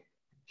what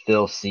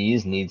Phil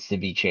sees needs to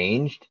be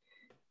changed.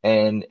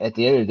 And at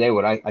the end of the day,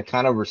 what I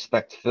kind of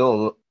respect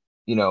Phil,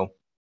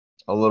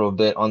 a little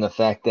bit on the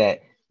fact that,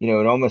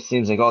 it almost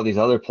seems like all these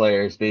other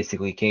players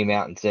basically came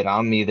out and said,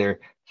 I'm either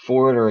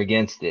for it or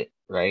against it,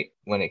 right?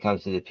 When it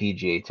comes to the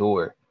PGA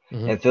Tour.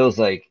 Mm-hmm. And Phil's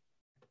like,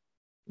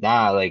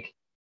 nah, like,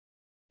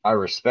 I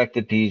respect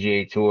the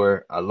PGA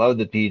Tour. I love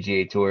the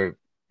PGA Tour,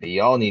 but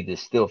y'all need to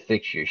still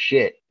fix your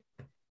shit.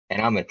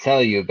 And I'm going to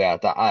tell you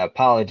about that. I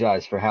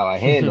apologize for how I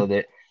handled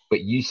it,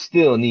 but you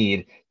still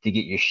need to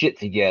get your shit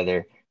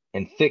together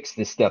and fix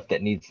the stuff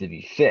that needs to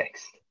be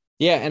fixed.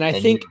 Yeah. And I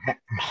think,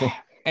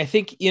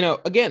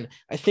 again,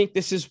 I think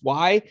this is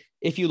why,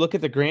 if you look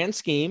at the grand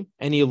scheme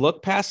and you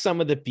look past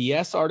some of the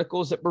BS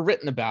articles that were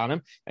written about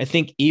him, I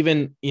think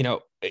even,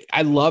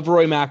 I love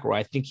Roy McIlroy.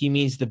 I think he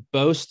means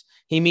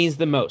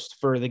the most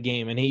for the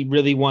game, and he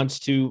really wants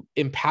to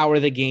empower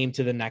the game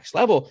to the next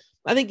level.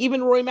 I think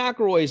even Roy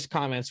McIlroy's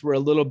comments were a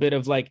little bit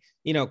of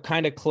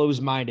kind of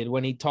closed-minded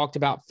when he talked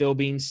about Phil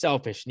being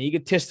selfish and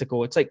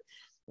egotistical. It's like,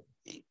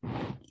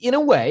 in a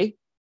way,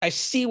 I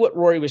see what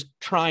Rory was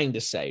trying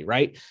to say,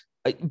 right?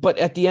 But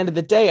at the end of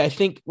the day, I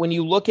think when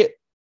you look at,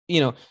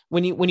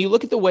 when you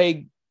look at the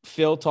way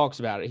Phil talks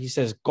about it, he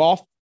says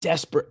golf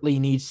desperately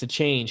needs to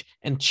change,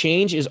 and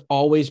change is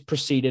always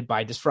preceded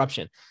by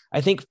disruption.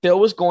 I think Phil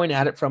was going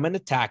at it from an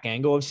attack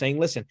angle of saying,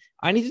 listen,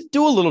 I need to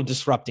do a little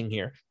disrupting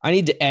here. I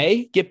need to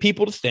A, get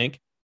people to think,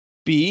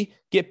 B,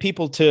 get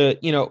people to,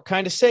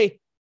 kind of say,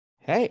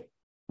 hey,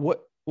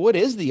 what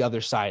is the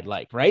other side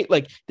like, right?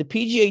 Like, the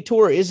PGA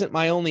Tour isn't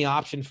my only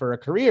option for a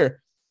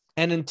career.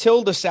 And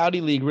until the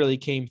Saudi League really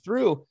came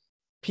through,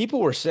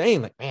 people were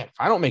saying like, man, if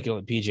I don't make it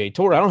on the PGA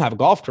Tour, I don't have a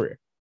golf career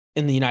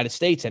in the United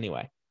States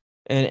anyway.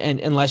 And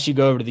unless you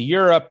go over to the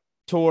Europe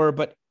Tour,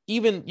 but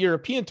even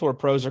European Tour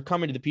pros are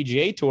coming to the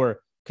PGA Tour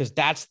because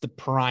that's the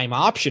prime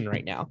option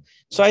right now.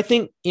 So I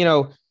think,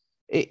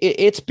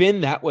 it's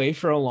been that way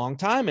for a long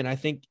time. And I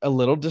think a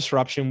little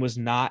disruption was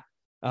not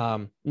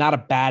a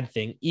bad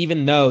thing,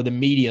 even though the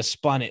media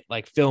spun it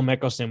like Phil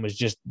Mickelson was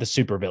just the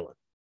super villain.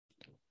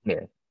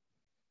 Yeah.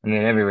 I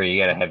mean, everywhere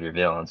you got to have your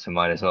villain, so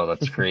might as well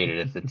let's create it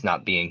if it's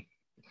not being,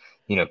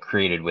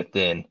 created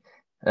within.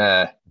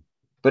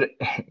 But it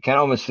kind of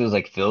almost feels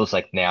like Phil's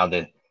like now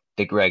the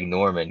Greg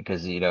Norman,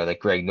 because, that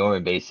Greg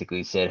Norman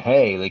basically said,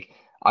 hey, like,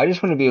 I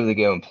just want to be able to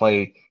go and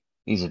play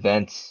these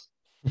events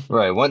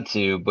where I want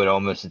to, but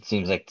almost it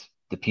seems like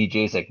the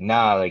PGA's like,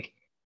 nah, like,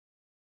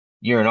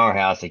 you're in our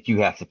house, like,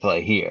 you have to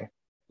play here,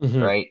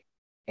 right?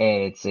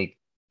 And it's like,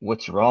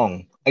 what's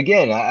wrong?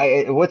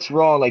 Again, what's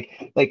wrong?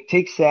 Like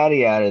take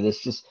Saudi out of this.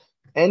 Just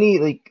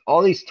like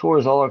all these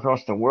tours all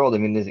across the world. I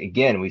mean,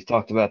 again, we've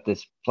talked about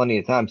this plenty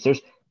of times.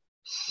 There's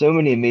so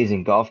many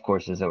amazing golf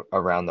courses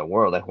around the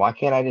world. Like, why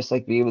can't I just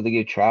like be able to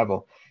go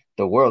travel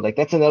the world? Like,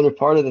 that's another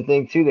part of the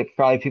thing too that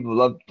probably people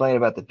love playing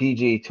about the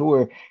PGA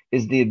Tour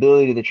is the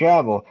ability to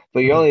travel.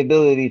 But your only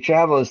ability to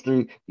travel is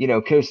through,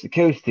 coast to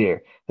coast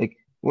here. Like,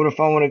 what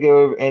if I want to go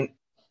over and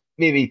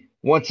maybe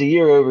once a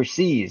year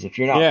overseas if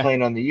you're not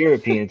playing on the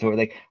European Tour?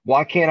 Like,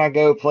 why can't I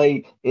go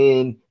play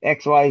in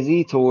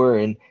XYZ Tour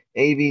and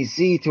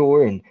ABC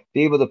Tour and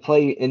be able to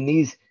play in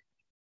these,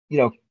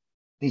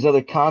 these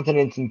other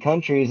continents and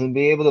countries and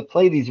be able to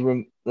play these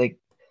like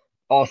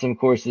awesome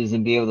courses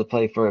and be able to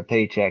play for a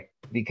paycheck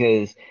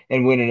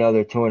and win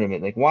another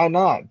tournament? Like, why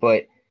not?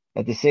 But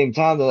at the same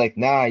time, they're like,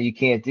 nah, you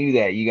can't do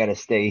that. You got to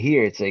stay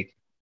here. It's like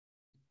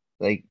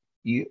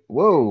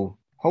whoa.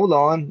 Hold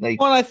on.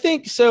 Well, I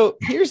think so.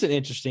 Here's an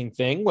interesting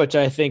thing, which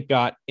I think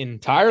got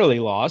entirely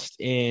lost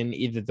in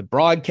either the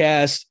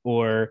broadcast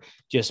or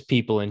just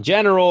people in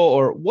general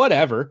or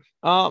whatever.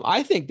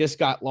 I think this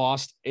got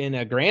lost in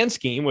a grand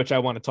scheme, which I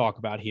want to talk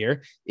about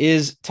here,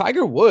 is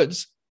Tiger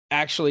Woods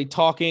actually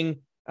talking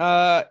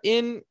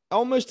in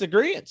almost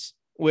agreement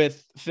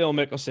with Phil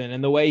Mickelson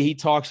and the way he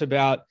talks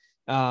about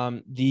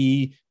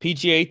the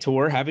PGA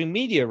Tour having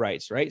media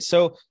rights, right?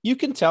 So you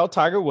can tell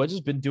Tiger Woods has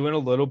been doing a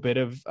little bit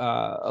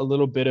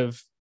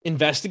of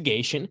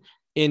investigation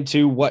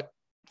into what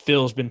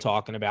Phil's been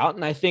talking about.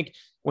 And I think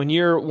when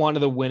you're one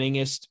of the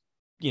winningest,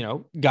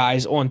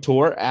 guys on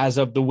tour, as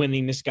of the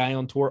winningest guy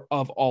on tour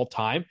of all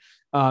time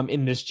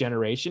in this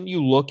generation,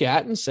 you look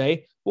at and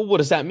say, well, what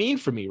does that mean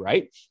for me,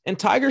 right? And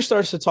Tiger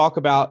starts to talk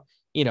about,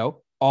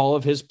 all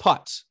of his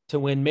putts to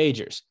win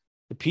majors.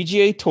 The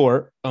PGA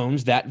Tour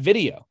owns that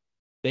video.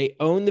 They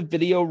own the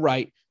video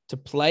right to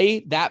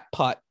play that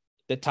putt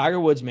that Tiger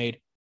Woods made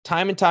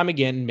time and time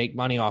again and make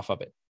money off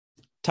of it.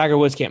 Tiger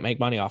Woods can't make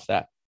money off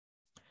that.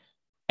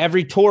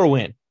 Every tour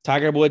win,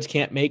 Tiger Woods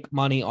can't make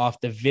money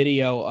off the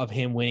video of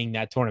him winning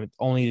that tournament.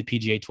 Only the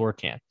PGA Tour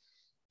can.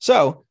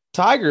 So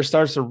Tiger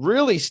starts to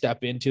really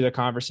step into the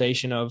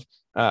conversation of,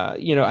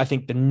 I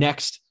think the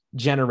next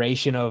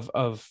generation of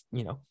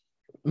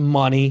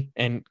money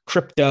and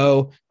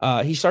crypto.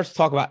 He starts to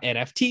talk about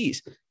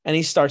NFTs. And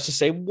he starts to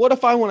say, what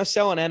if I want to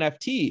sell an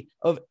NFT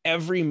of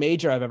every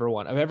major I've ever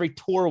won, of every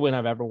tour win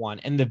I've ever won,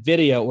 and the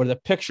video or the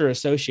picture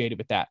associated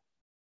with that?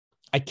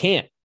 I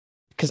can't,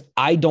 because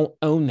I don't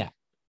own that.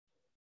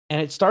 And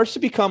it starts to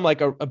become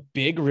like a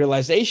big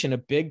realization, a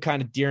big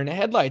kind of deer in the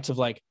headlights of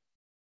like,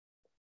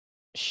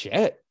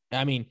 shit.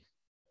 I mean,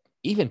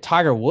 even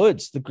Tiger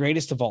Woods, the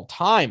greatest of all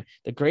time,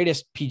 the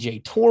greatest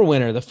PGA Tour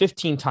winner, the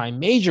 15-time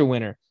major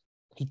winner,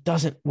 he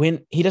doesn't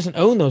win. He doesn't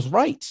own those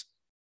rights.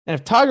 And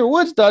if Tiger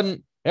Woods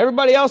doesn't,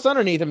 everybody else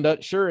underneath him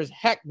sure as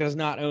heck does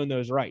not own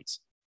those rights.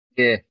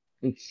 Yeah,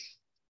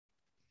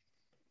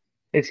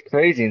 it's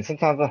crazy, and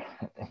sometimes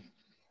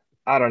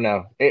I don't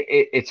know.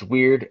 It's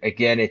weird.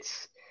 Again,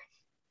 it's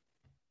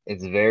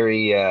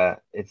very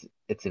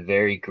it's a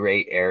very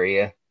gray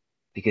area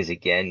because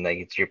again,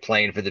 like you're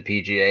playing for the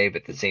PGA,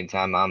 but at the same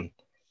time, I'm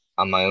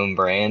my own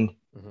brand,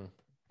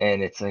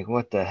 and it's like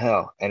what the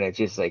hell? And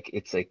it's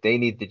like they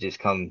need to just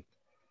come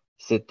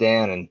sit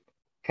down and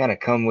kind of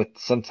come with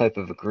some type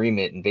of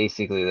agreement and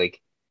basically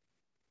like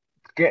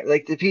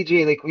the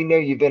PGA, like we know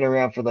you've been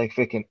around for like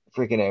freaking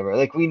ever.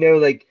 Like we know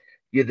like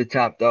you're the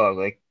top dog.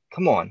 Like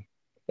come on,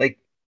 like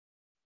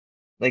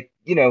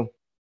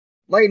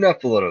lighten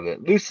up a little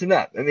bit, loosen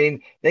up. I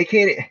mean they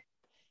can't.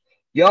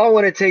 Y'all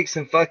want to take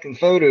some fucking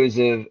photos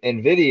and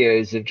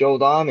videos of Joel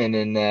Dahman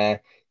and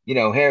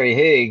Harry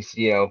Higgs,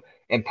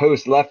 and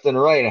post left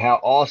and right how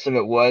awesome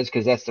it was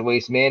because that's the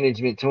Waste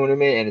Management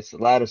tournament and it's the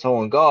loudest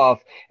hole in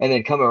golf, and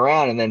then come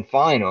around and then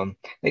fine them.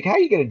 Like, how are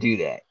you going to do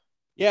that?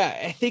 Yeah,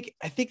 I think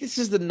this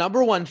is the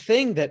number one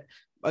thing that,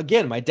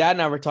 again, my dad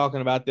and I were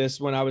talking about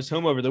this when I was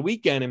home over the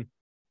weekend, and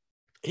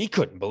he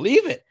couldn't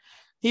believe it.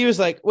 He was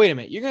like, wait a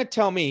minute, you're going to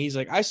tell me? He's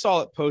like, I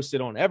saw it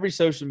posted on every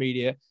social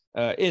media,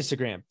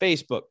 Instagram,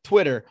 Facebook,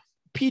 Twitter,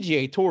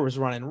 PGA Tour was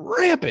running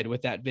rampant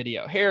with that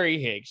video.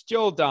 Harry Higgs,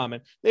 Joel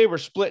Dahman, they were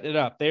splitting it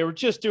up. They were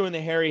just doing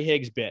the Harry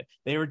Higgs bit.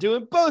 They were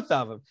doing both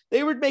of them.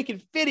 They were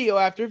making video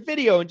after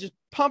video and just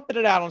pumping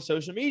it out on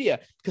social media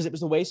because it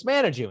was the Waste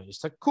Management.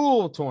 It's a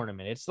cool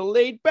tournament. It's the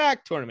laid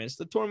back tournament. It's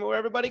the tournament where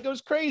everybody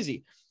goes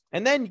crazy.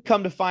 And then you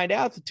come to find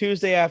out the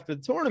Tuesday after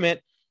the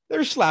tournament,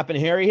 they're slapping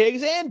Harry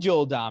Higgs and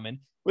Joel Dahman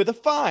with a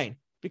fine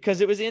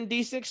because it was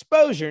indecent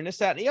exposure and this,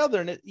 that, and the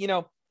other. And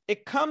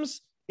it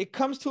comes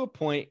to a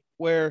point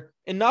where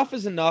enough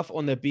is enough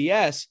on the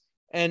BS.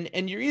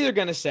 And you're either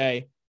going to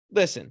say,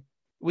 listen,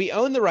 we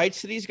own the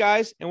rights to these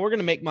guys and we're going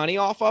to make money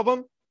off of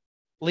them.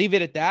 Leave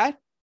it at that.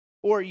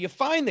 Or you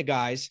find the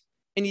guys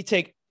and you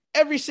take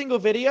every single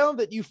video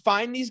that you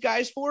find these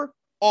guys for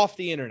off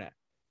the internet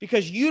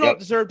because you don't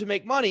deserve to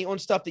make money on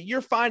stuff that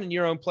you're finding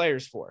your own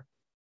players for.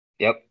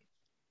 Yep.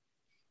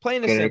 Plain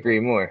and simple. simple. Couldn't agree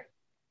more.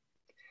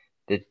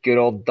 The good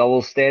old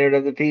double standard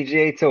of the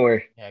PGA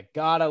Tour. Yeah,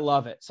 gotta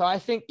love it. So I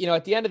think,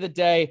 at the end of the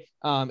day,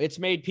 it's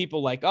made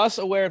people like us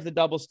aware of the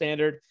double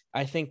standard.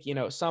 I think,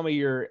 some of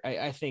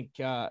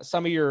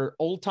your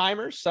old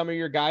timers, some of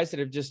your guys that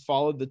have just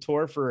followed the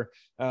tour for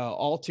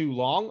all too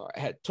long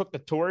took the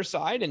tour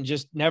aside and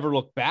just never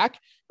looked back,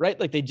 right?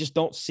 Like they just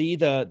don't see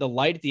the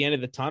light at the end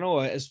of the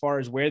tunnel as far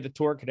as where the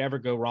tour could ever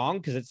go wrong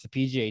because it's the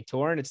PGA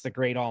Tour and it's the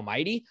great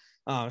almighty.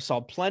 Saw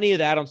plenty of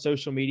that on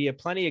social media,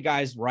 plenty of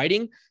guys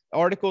writing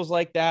articles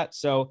like that.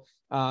 So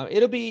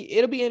it'll be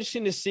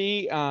interesting to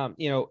see.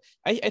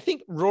 I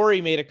think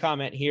Rory made a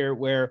comment here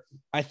where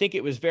I think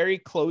it was very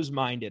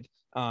close-minded.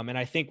 And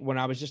I think when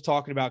I was just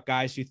talking about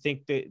guys who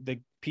think that the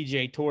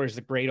PGA Tour is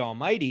the great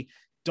almighty,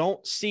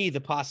 don't see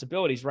the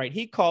possibilities, right?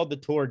 He called the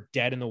tour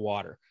dead in the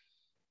water.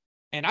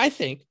 And I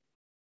think,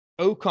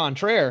 au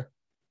contraire,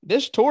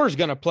 this tour is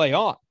going to play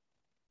on.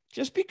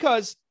 Just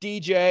because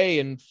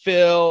DJ and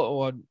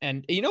Phil,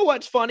 and you know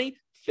what's funny?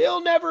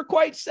 Phil never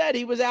quite said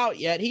he was out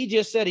yet. He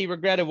just said he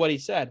regretted what he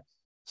said.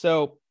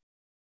 So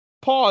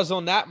pause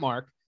on that,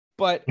 Mark.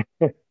 But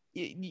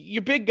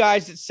your big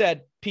guys that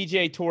said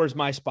PGA Tour is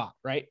my spot,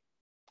 right?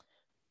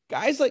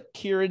 Guys like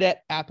Kiradet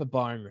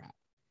Aphibarnrat,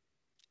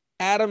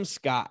 Adam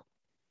Scott,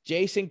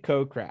 Jason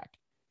Kokrak,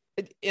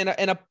 and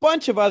a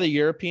bunch of other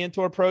European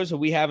Tour pros who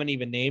we haven't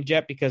even named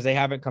yet because they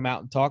haven't come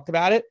out and talked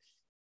about it.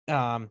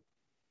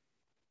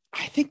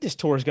 I think this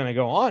tour is going to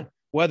go on,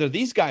 whether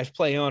these guys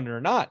play on it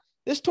or not.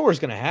 This tour is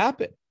going to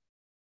happen.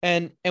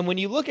 And when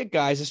you look at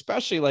guys,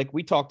 especially like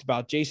we talked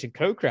about Jason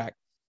Kokrak,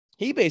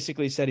 he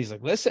basically said, he's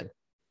like, listen,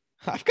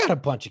 I've got a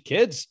bunch of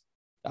kids.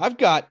 I've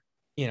got,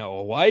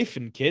 a wife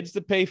and kids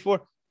to pay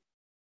for.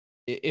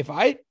 If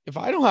I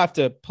don't have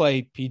to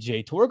play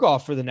PGA Tour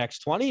golf for the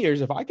next 20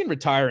 years, if I can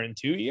retire in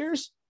 2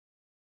 years,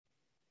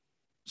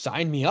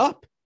 sign me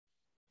up.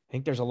 I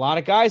think there's a lot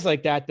of guys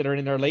like that are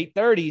in their late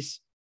 30s,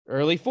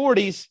 early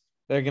 40s.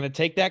 They're going to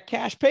take that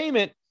cash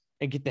payment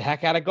and get the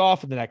heck out of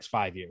golf in the next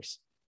 5 years.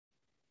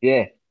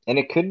 Yeah. And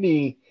it could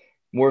be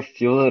more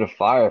fuel to the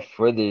fire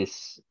for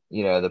this,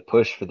 the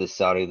push for the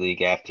Saudi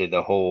League after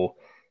the whole,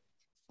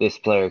 this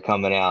player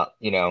coming out,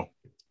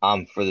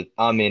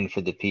 I'm in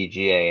for the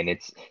PGA, and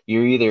it's,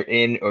 you're either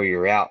in or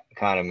you're out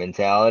kind of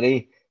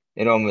mentality.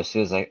 It almost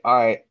feels like, all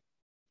right,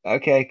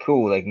 okay,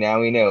 cool. Like now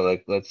we know,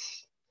 like,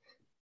 let's,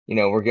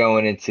 we're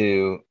going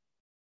into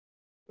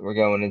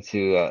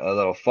a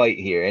little fight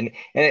here, and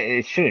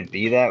it shouldn't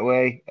be that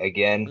way.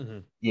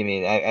 Again,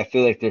 I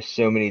feel like there's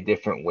so many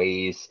different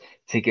ways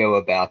to go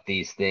about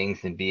these things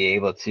and be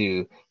able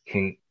to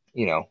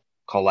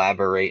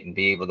collaborate and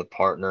be able to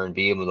partner and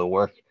be able to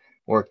work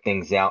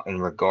things out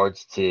in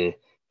regards to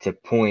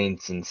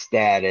points and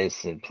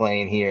status and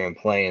playing here and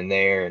playing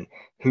there and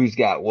who's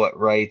got what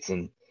rights.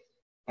 And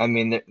I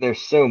mean,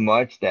 there's so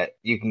much that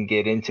you can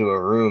get into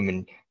a room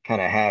and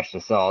kind of hash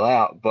this all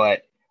out,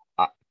 but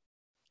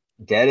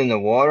dead in the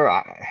water,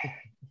 I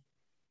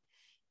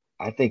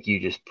think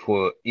you just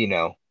put,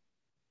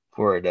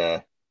 poured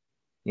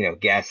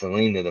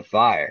gasoline to the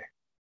fire.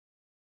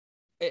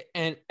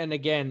 And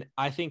again,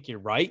 I think you're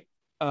right.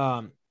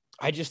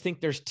 I just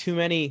think there's too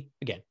many,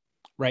 again,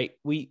 right?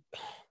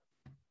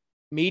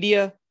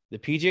 Media, the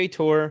PGA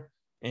Tour,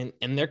 and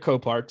their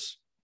co-parts,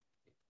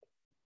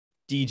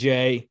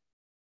 DJ,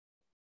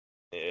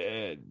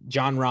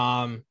 John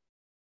Rahm,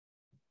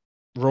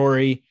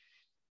 Rory.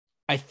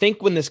 I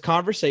think when this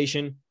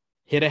conversation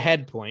hit a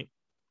head point,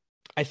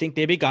 I think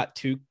they got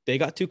too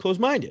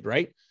close-minded,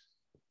 right?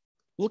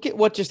 Look at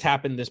what just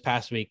happened this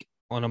past week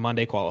on a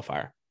Monday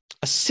qualifier.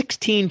 A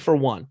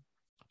 16-for-1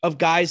 of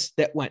guys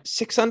that went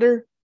 6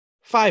 under,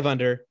 5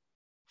 under,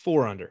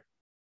 4 under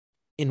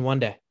in one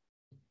day.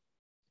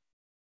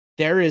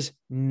 There is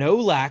no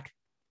lack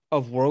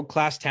of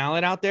world-class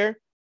talent out there.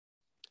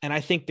 And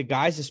I think the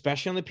guys,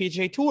 especially on the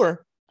PGA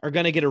Tour, are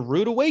going to get a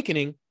rude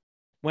awakening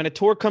when a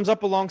tour comes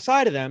up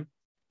alongside of them.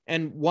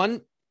 And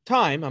one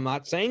time, I'm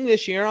not saying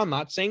this year, I'm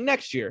not saying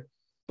next year,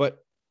 but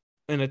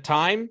in a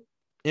time,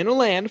 in a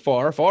land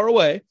far, far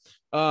away,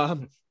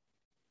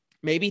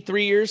 maybe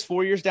 3 years,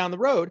 4 years down the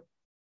road,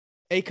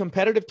 a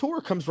competitive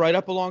tour comes right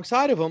up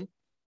alongside of them,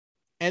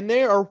 and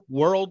they are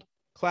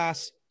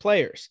world-class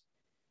players.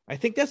 I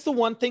think that's the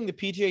one thing the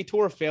PGA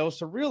Tour fails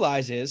to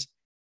realize is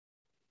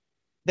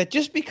that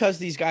just because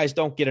these guys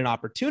don't get an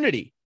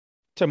opportunity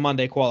to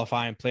Monday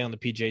qualify and play on the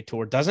PGA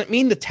Tour doesn't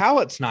mean the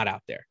talent's not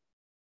out there.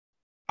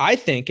 I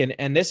think,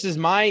 and this is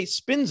my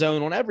spin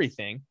zone on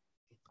everything,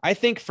 I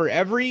think for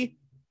every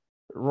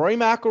Rory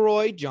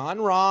McIlroy, Jon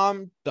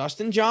Rahm,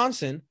 Dustin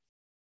Johnson,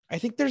 I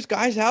think there's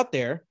guys out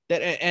there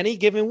that at any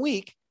given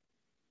week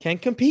can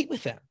compete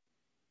with them.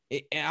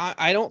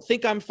 I don't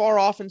think I'm far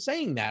off in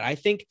saying that. I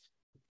think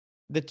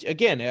that,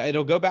 again,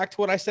 it'll go back to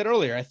what I said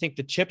earlier. I think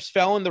the chips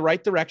fell in the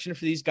right direction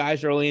for these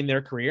guys early in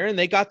their career, and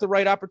they got the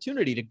right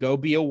opportunity to go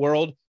be a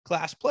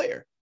world-class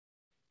player.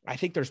 I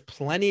think there's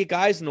plenty of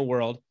guys in the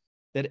world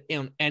that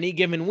in any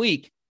given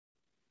week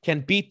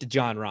can beat the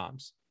Jon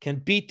Rahms, can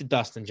beat the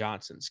Dustin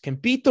Johnsons, can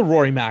beat the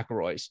Rory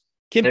McIlroys,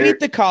 can beat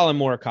the Colin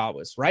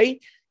Morikawas,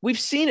 right? We've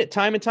seen it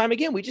time and time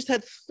again. We just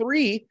had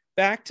 3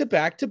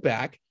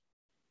 back-to-back-to-back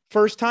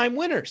first-time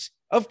winners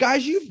of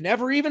guys you've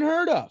never even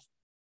heard of.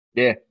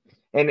 Yeah.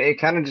 And it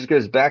kind of just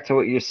goes back to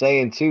what you're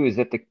saying, too, is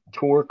that the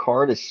tour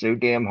card is so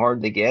damn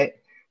hard to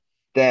get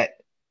that,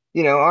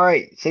 all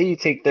right, say you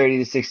take 30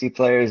 to 60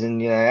 players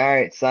and you're like, all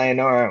right,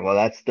 sayonara. Well,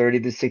 that's 30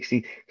 to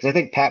 60. Because I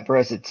think Pat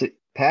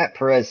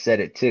Perez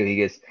said it, too. He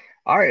goes,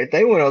 all right, if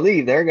they want to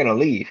leave, they're going to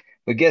leave.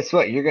 But guess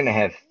what? You're going to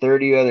have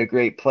 30 other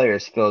great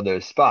players fill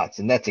those spots.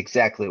 And that's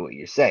exactly what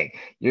you're saying.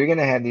 You're going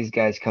to have these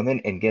guys come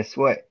in, and guess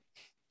what?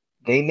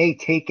 They may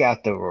take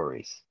out the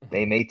Rorys.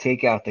 They may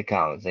take out the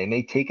Collins. They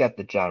may take out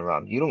the Jon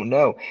Rahm. You don't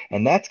know.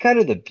 And that's kind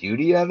of the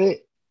beauty of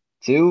it,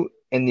 too,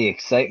 and the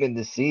excitement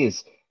to see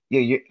is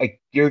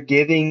you're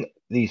giving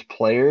these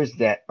players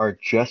that are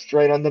just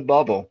right on the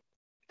bubble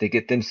to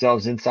get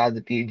themselves inside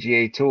the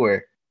PGA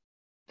Tour.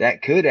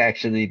 That could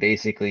actually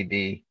basically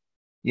be,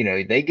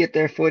 they get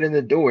their foot in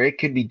the door. It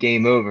could be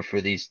game over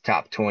for these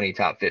top 20,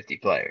 top 50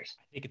 players.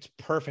 I think it's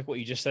perfect what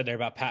you just said there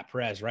about Pat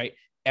Perez, right?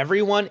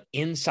 Everyone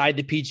inside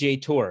the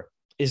PGA Tour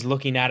is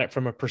looking at it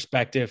from a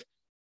perspective,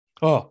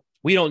 oh,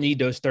 we don't need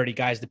those 30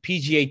 guys. The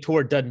PGA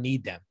Tour doesn't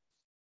need them.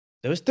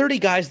 Those 30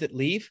 guys that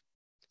leave,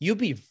 you'll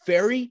be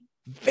very,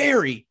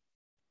 very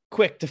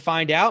quick to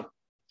find out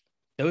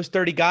those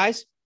 30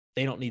 guys,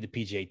 they don't need the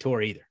PGA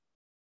Tour either.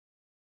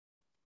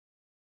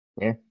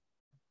 Yeah.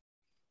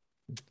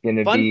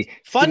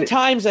 Fun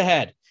times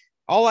ahead.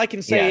 All I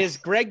can say is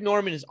Greg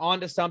Norman is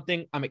onto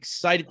something. I'm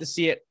excited to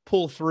see it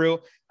pull through.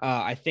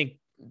 I think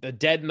the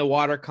dead in the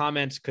water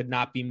comments could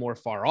not be more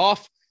far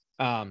off.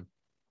 And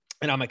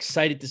I'm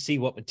excited to see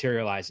what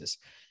materializes.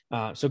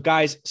 So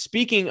guys,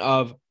 speaking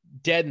of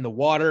dead in the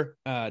water,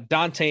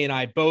 Dante and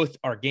I both,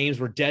 our games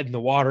were dead in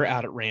the water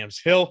out at Rams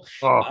Hill.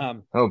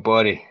 Oh,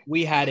 buddy.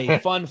 We had a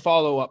fun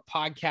follow-up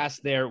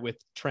podcast there with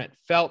Trent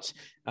Phelps.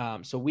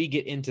 So we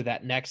get into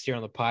that next here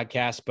on the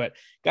podcast. But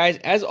guys,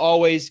 as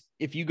always,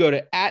 if you go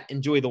to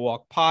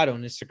 @EnjoyTheWalkPod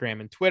on Instagram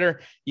and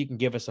Twitter, you can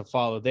give us a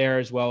follow there,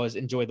 as well as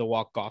Enjoy the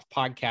Walk Golf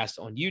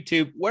Podcast on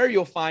YouTube, where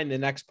you'll find the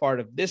next part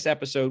of this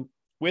episode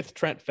with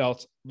Trent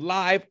Phelps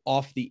live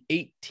off the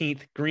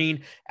 18th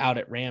green out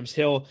at Rams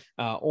Hill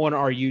on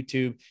our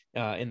YouTube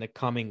in the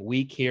coming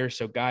week here.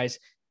 So guys,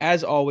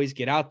 as always,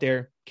 get out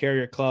there, carry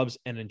your clubs,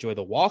 and enjoy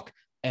the walk,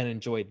 and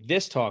enjoy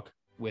this talk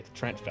with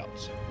Trent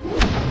Phelps.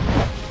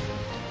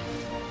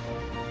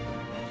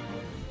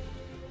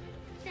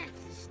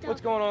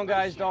 What's going on,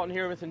 guys? Dalton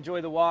here with Enjoy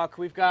the Walk.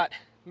 We've got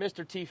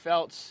Mr. T.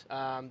 Phelps,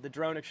 the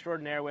drone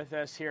extraordinaire, with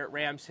us here at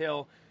Rams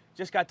Hill.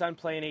 Just got done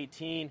playing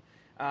 18.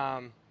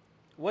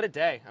 What a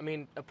day. I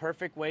mean, a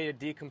perfect way to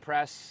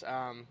decompress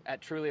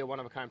at truly a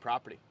one-of-a-kind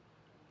property.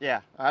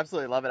 Yeah, I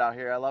absolutely love it out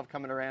here. I love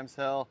coming to Rams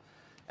Hill.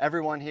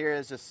 Everyone here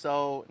is just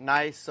so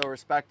nice, so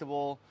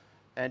respectable,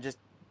 and just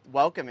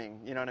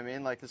welcoming, you know what I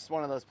mean? Like, this is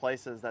one of those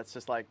places that's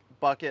just like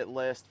bucket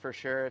list for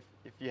sure.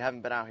 If you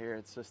haven't been out here,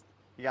 it's just,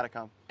 you got to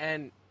come.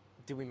 And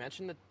did we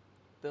mention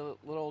the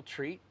little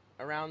treat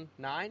around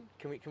 9?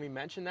 Can we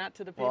mention that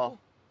to the people? Well,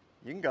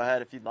 you can go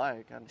ahead if you'd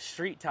like.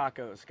 Street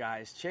tacos,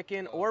 guys.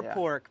 Chicken or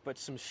pork, but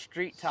some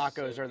street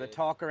tacos are the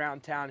talk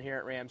around town here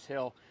at Rams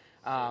Hill.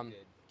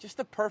 Just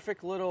the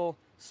perfect little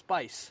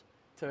spice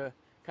to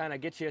kind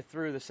of get you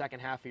through the second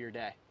half of your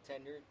day.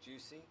 Tender,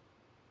 juicy,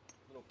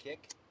 little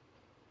kick.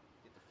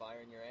 Get the fire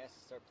in your ass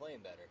and start playing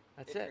better.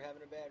 That's if you're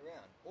having a bad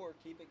round. Or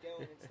keep it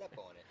going and step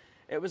on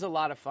it. It was a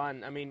lot of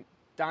fun. I mean,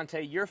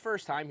 Dante, your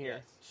first time here.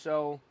 Yes.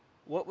 So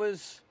what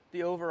was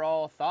the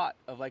overall thought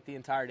of like the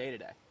entire day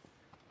today?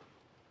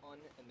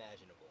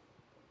 Unimaginable.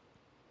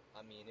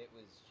 I mean, it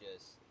was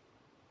just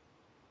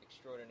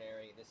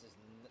extraordinary. This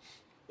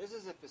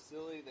is a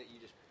facility that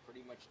you just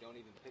pretty much don't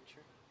even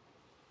picture.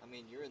 I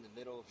mean, you're in the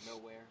middle of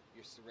nowhere.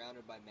 You're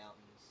surrounded by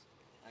mountains.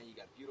 You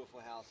got beautiful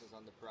houses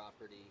on the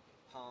property,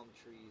 palm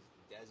trees,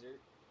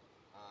 desert.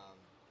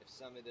 If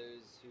some of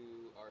those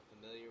who are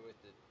familiar with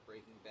the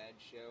Breaking Bad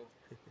show,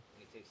 when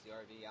he takes the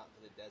RV out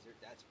into the desert,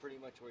 that's pretty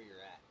much where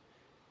you're at.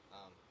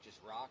 Just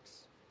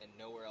rocks and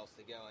nowhere else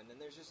to go. And then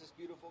there's just this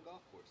beautiful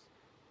golf course.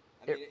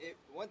 I mean,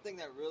 one thing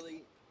that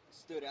really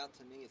stood out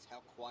to me is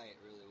how quiet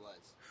it really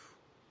was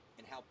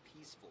and how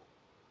peaceful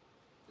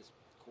this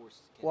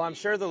course can Well, I'm be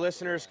sure the out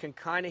listeners there. can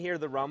kind of hear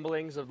the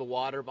rumblings of the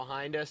water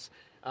behind us,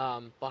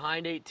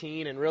 behind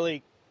 18, and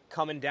really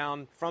coming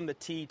down from the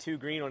tee to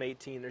green on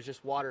 18. There's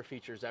just water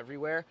features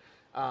everywhere.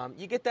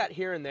 You get that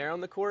here and there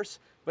on the course,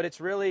 but it's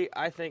really,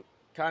 I think,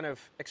 kind of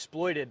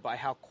exploited by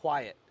how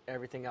quiet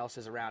everything else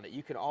is around it.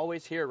 You can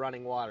always hear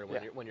running water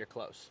when you're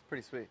close.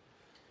 Pretty sweet.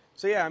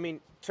 So, yeah, I mean,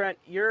 Trent,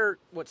 you're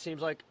what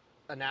seems like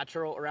a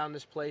natural around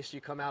this place.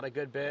 You come out a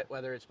good bit,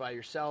 whether it's by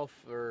yourself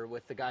or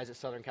with the guys at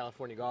Southern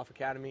California Golf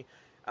Academy.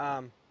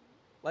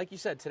 Like you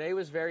said, today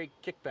was very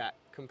kickback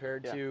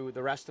compared to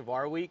the rest of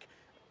our week.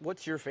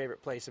 What's your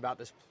favorite place about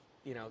this,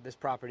 this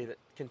property that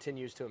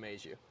continues to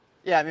amaze you?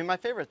 Yeah, I mean, my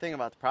favorite thing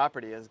about the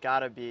property has got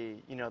to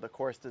be, the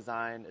course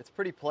design. It's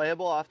pretty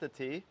playable off the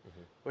tee,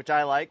 which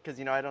I like because,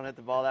 I don't hit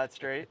the ball that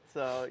straight.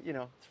 So,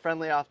 it's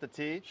friendly off the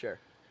tee. Sure.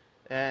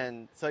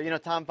 And so,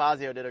 Tom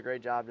Fazio did a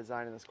great job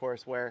designing this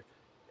course where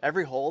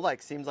every hole,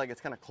 seems like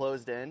it's kind of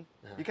closed in.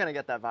 You kind of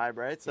get that vibe,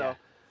 right? So,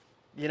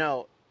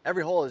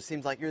 every hole, it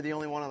seems like you're the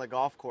only one on the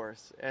golf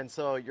course. And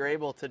so you're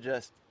able to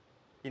just,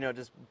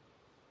 just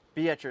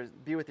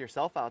be with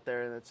yourself out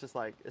there. And it's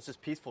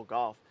just peaceful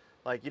golf.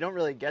 You don't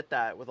really get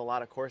that with a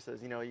lot of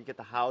courses. You get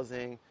the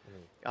housing,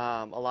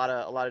 a lot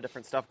of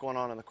different stuff going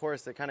on the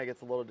course. It kind of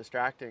gets a little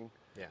distracting.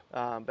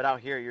 Yeah. But out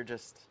here, you're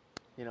just,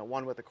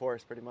 one with the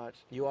course pretty much.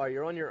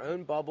 You're on your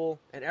own bubble.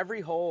 And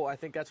every hole, I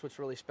think that's what's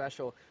really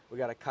special. We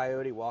got a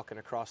coyote walking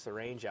across the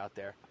range out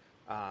there.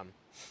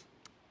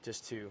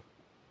 Just to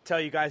tell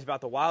you guys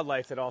about the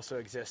wildlife that also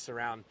exists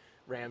around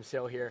Rams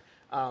Hill here.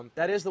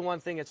 That is the one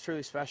thing that's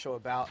truly special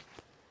about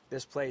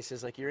this place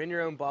is you're in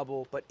your own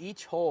bubble, but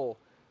each hole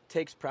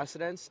takes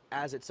precedence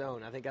as its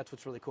own. I think that's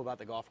what's really cool about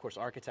the golf course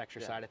architecture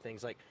side of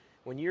things.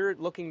 When you're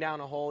looking down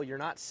a hole, you're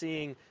not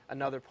seeing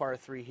another par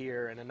 3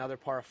 here and another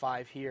par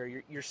 5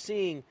 here. You're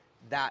seeing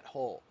that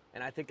hole.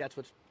 And I think that's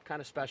what's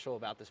kind of special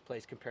about this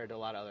place compared to a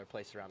lot of other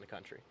places around the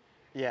country.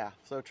 Yeah,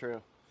 so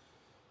true.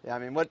 Yeah,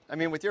 I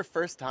mean, with your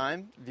first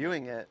time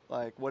viewing it,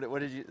 what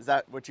did you? Is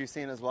that what you've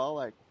seen as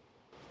well?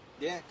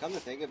 Yeah, come to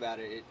think about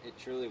it, it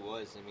truly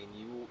was. I mean,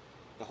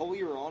 the hole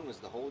you were on was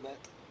the hole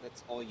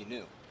that's all you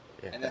knew,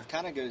 and that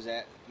kind of goes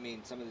at. I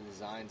mean, some of the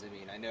designs. I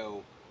mean, I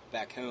know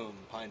back home,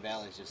 Pine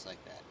Valley is just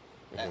like that.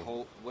 That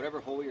hole, whatever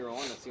hole you're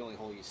on, that's the only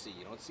hole you see.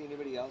 You don't see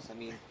anybody else. I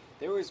mean,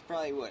 there was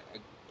probably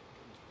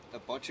a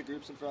bunch of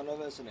groups in front of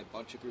us and a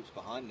bunch of groups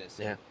behind us.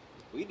 Yeah,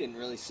 we didn't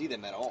really see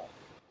them at all.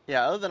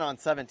 Yeah, other than on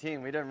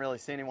 17, we didn't really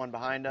see anyone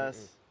behind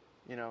us.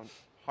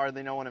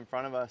 Hardly no one in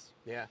front of us.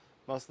 Yeah,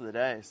 most of the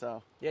day.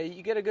 So yeah,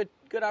 you get a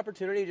good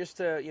opportunity just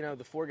to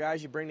the 4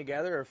 guys you bring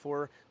together or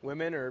 4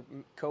 women or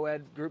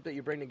co-ed group that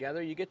you bring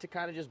together. You get to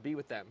kind of just be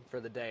with them for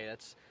the day.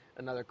 That's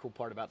another cool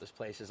part about this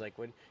place is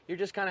when you're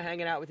just kind of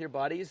hanging out with your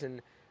buddies.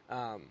 And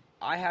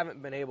I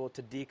haven't been able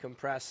to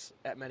decompress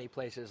at many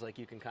places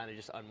you can kind of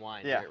just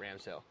unwind here at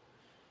Rams Hill.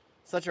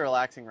 Such a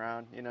relaxing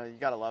round. You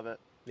gotta love it.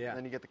 Yeah. And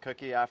then you get the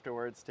cookie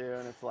afterwards too,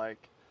 and it's the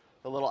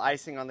little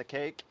icing on the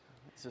cake.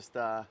 It's just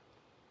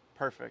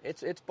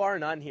perfect. It's bar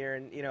none here,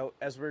 and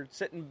as we're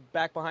sitting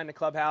back behind the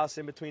clubhouse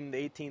in between the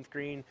 18th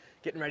green,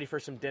 getting ready for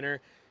some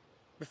dinner.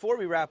 Before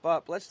we wrap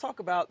up, let's talk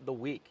about the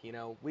week.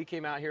 We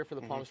came out here for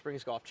the Palm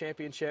Springs Golf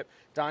Championship.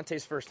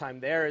 Dante's first time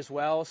there as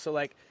well. So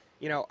I'm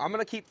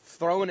gonna keep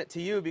throwing it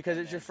to you because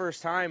it's your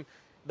first time.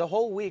 The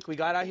whole week we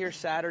got out here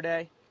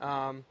Saturday,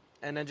 and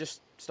then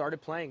just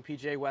started playing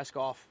PGA West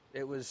golf.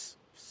 It was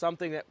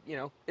something that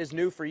is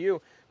new for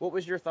you. What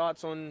was your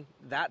thoughts on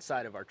that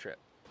side of our trip?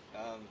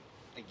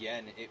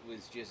 Again, it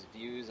was just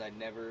views I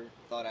never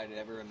thought I'd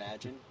ever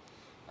imagine.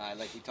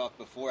 Like we talked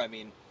before, I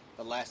mean,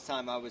 the last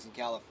time I was in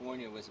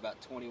California was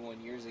about 21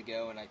 years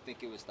ago, and I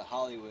think it was the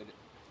Hollywood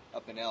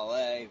up in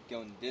LA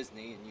going to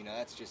Disney, and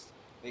that's just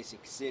basic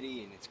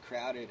city and it's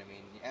crowded. I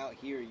mean, out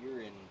here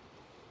you're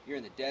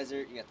in the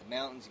desert, you got the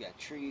mountains, you got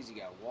trees, you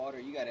got water,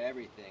 you got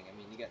everything. I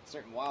mean, you got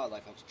certain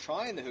wildlife I was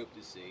trying to hope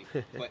to see,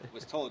 but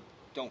was told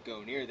don't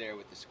go near there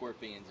with the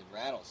scorpions and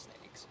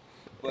rattlesnakes.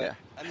 But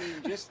I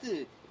mean, just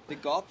the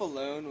golf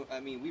alone, I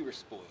mean, we were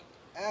spoiled,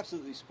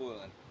 absolutely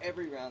spoiled on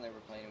every round that we're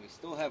playing, and we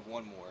still have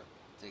one more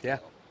to go.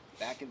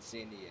 Back in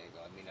San Diego.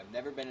 I mean, I've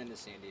never been into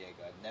San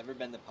Diego. I've never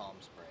been to Palm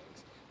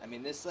Springs. I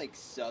mean, this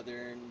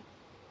southern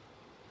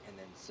and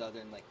then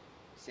southern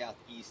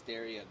southeast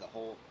area of the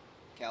whole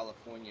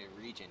California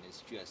region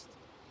is just,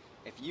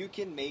 if you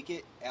can make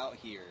it out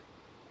here,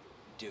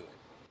 do it.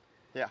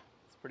 Yeah,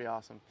 it's pretty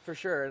awesome. For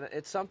sure. And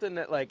it's something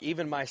that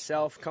even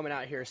myself coming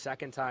out here a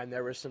second time,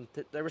 there were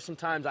some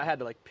times I had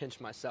to pinch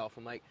myself.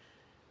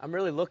 I'm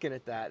really looking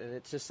at that, and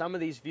it's just some of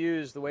these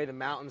views, the way the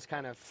mountains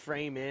kind of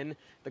frame in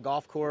the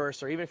golf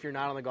course, or even if you're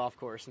not on the golf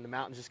course and the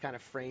mountains just kind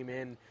of frame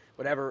in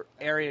whatever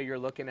area you're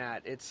looking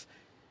at.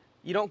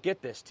 You don't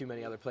get this too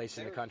many other places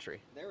in the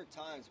country. There were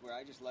times where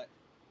I just let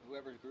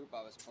whoever group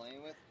I was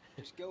playing with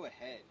just go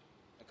ahead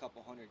a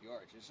couple hundred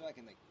yards, just so I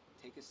can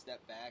take a step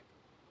back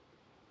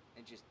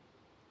and just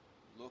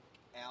look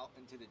out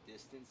into the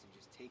distance and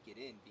just take it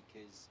in,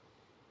 because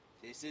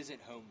this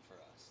isn't home for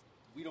us.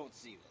 We don't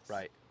see this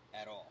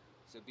at all.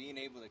 So being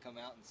able to come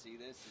out and see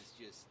this is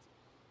just,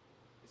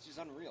 it's just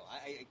unreal.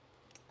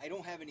 I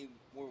don't have any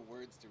more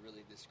words to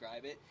really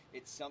describe it.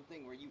 It's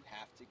something where you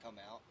have to come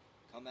out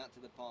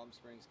to the Palm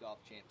Springs Golf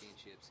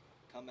Championships,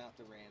 come out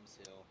to Rams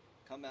Hill,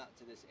 come out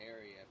to this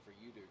area for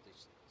you to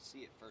see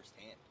it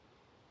firsthand.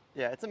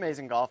 Yeah, it's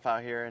amazing golf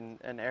out here,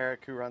 and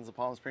Eric, who runs the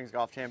Palm Springs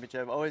Golf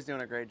Championship, always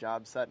doing a great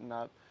job setting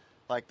up,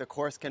 like, the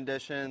course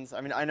conditions.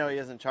 I mean, I know he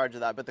is in charge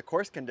of that, but the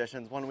course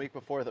conditions 1 week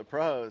before the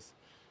pros,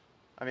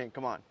 I mean,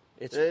 come on.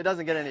 It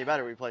doesn't get any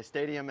better. We play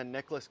Stadium and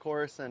Nicklaus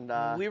course, and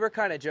we were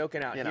kind of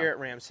joking out here at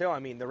Rams Hill. I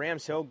mean, the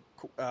Rams Hill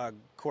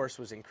course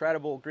was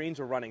incredible. Greens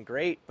were running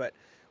great, but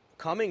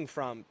coming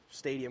from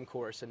Stadium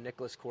course and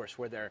Nicklaus course,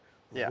 where they're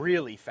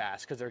really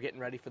fast because they're getting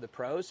ready for the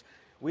pros,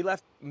 we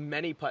left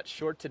many putts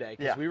short today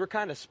because we were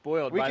kind of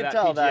spoiled by that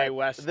PGA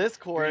West. This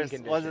course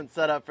wasn't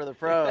set up for the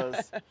pros.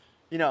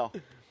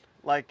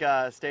 Like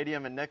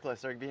Stadium and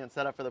Nicklaus are being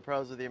set up for the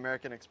pros with the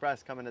American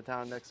Express coming to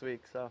town next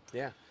week. So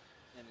yeah.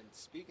 And then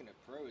speaking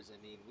of pros, I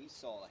mean, we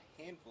saw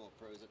a handful of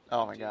pros at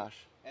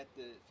the at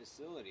the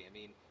facility. I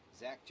mean,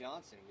 Zach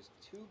Johnson was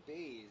 2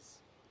 bays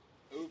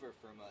over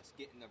from us,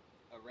 getting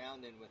a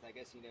round in with, I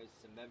guess he knows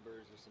some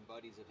members or some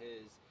buddies of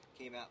his,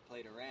 came out,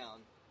 played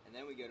around, and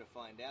then we go to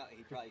find out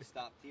he probably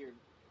stopped here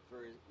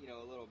for,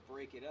 a little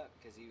break it up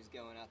because he was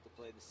going out to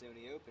play the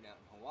Sony Open out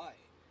in Hawaii.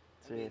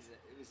 I mean,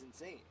 it was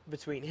insane.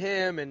 Between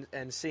him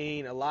and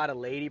seeing a lot of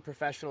lady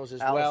professionals as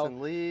well. Allison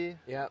Lee.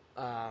 Yeah.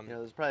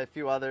 There's probably a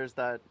few others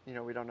that,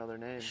 we don't know their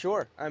names.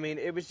 Sure. I mean,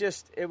 it was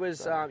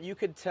you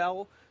could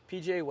tell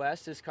PGA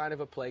West is kind of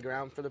a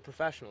playground for the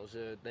professionals.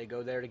 They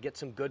go there to get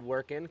some good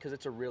work in because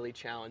it's a really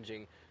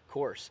challenging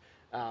course.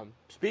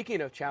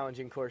 Speaking of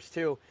challenging course,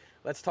 too,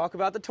 let's talk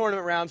about the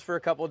tournament rounds for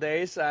a couple of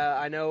days.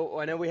 I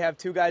know we have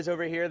 2 guys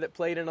over here that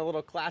played in a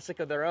little classic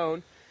of their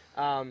own.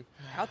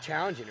 How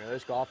challenging are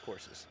those golf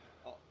courses?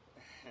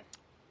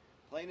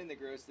 Playing in the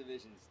gross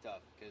division is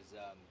tough because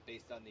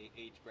based on the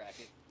age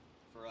bracket,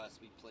 for us,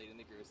 we played in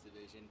the gross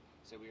division,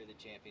 so we were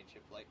the championship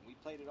light, and we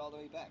played it all the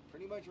way back,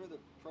 pretty much where the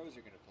pros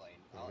are going to play.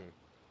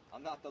 I'm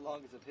not the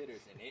longest of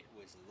hitters, and it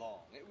was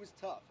long. It was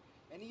tough.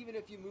 And even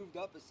if you moved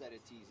up a set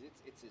of tees,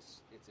 it's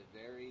a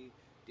very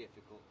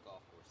difficult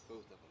golf course,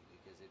 both of them,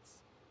 because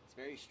it's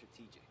very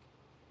strategic.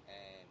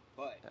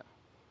 But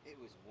it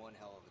was one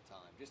hell of a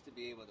time. Just to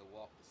be able to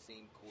walk the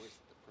same course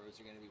that the pros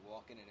are going to be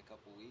walking in a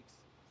couple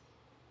weeks.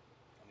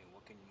 I mean,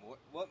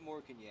 what more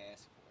can you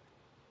ask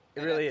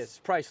for? It really is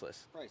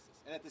priceless.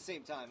 Priceless. And at the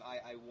same time,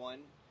 I won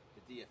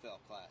the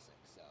DFL Classic,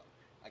 so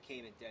I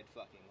came in dead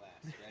fucking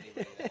last for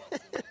anybody that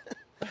wants to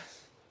know.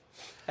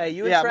 Hey,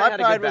 you and Trent my had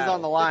a pride good was battle.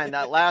 on the line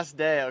that last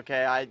day.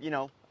 Okay, I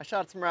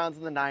shot some rounds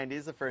in the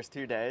 90s the first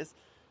 2 days,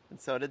 and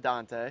so did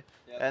Dante.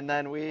 Yep. And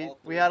then we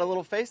had a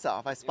little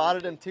face-off. I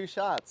spotted him 2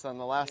 shots on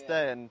the last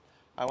day, and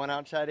I went out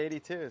and shot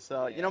 82.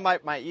 So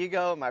my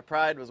ego, my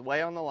pride was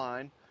way on the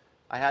line.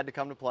 I had to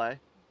come to play,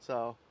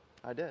 so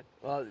I did.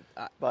 Well,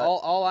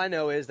 all I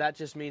know is that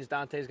just means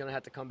Dante's going to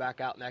have to come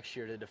back out next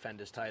year to defend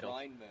his title.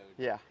 Grind mode.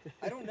 Yeah.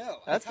 I don't know.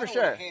 That's for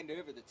sure. I hand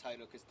over the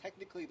title because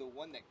technically the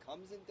one that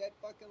comes in dead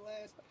fucking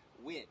last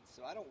wins.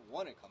 So I don't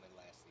want to come in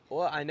last again.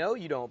 Well, I know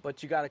you don't,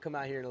 but you got to come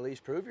out here and at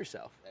least prove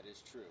yourself. That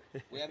is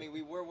true.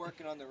 We were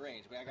working on the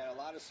range, but I got a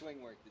lot of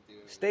swing work to do.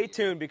 Stay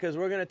tuned because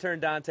we're going to turn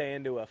Dante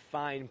into a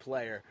fine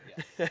player.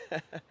 Yes.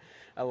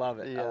 I love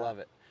it. Yeah. I love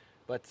it.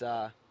 But,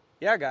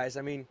 guys,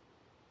 I mean,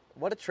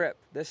 what a trip.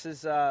 This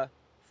is not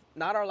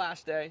our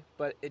last day,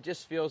 but it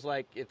just feels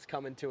like it's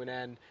coming to an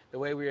end. The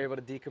way we were able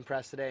to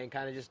decompress today and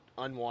kind of just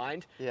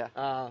unwind. Yeah.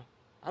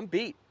 I'm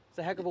beat. It's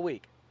a heck of a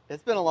week.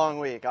 It's been a long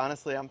week,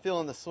 honestly. I'm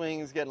feeling the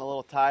swings, getting a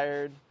little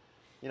tired.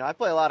 I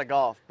play a lot of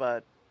golf,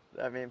 but,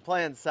 I mean,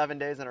 playing 7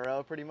 days in a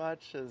row pretty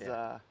much is it's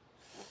a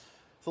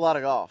lot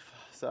of golf.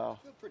 So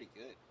I feel pretty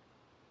good,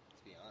 to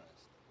be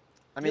honest.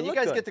 I mean, you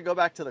guys get to go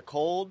back to the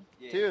cold,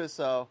 too,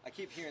 so. I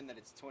keep hearing that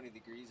it's 20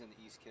 degrees on the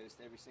East Coast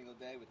every single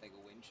day with, like,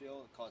 a wind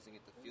chill, causing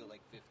it to feel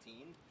like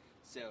 15.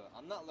 So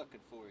I'm not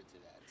looking forward to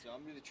that. So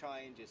I'm going to try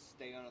and just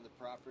stay on the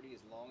property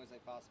as long as I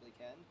possibly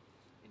can.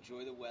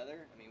 Enjoy the weather.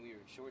 I mean, we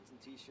were in shorts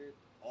and T-shirt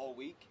all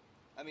week.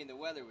 I mean, the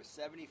weather was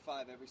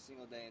 75 every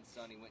single day and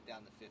sunny, went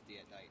down to 50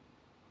 at night.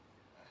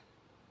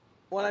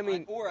 Well, I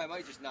mean, or I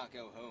might just not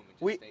go home.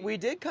 And just stay we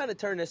did kind of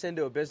turn this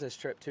into a business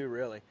trip too,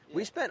 really. Yeah.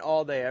 We spent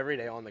all day, every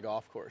day on the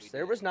golf course.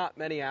 There was not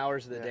many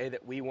hours of the day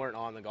that we weren't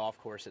on the golf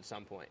course at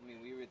some point. I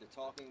mean, we were either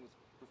talking with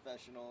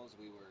professionals,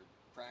 we were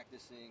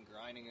practicing,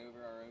 grinding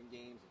over our own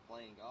games, and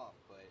playing golf.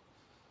 But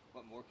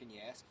what more can you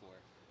ask for?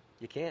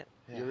 You can't.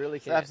 Yeah. You really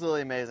can't. It's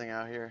absolutely amazing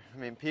out here. I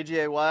mean,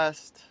 PGA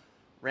West,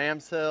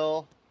 Rams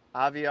Hill,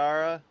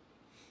 Aviara.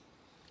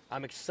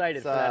 I'm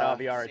excited for that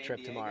Aviara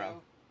trip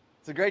tomorrow.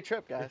 It's a great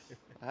trip, guys.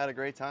 I had a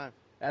great time.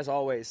 As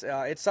always.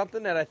 It's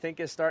something that I think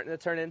is starting to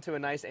turn into a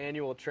nice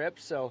annual trip.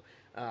 So,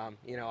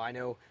 I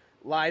know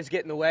lives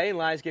get in the way and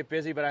lives get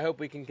busy, but I hope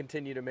we can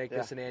continue to make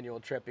this an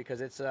annual trip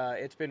because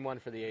it's been one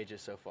for the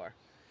ages so far.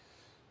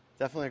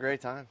 Definitely a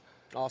great time.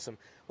 Awesome.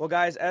 Well,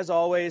 guys, as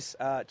always,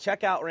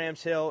 check out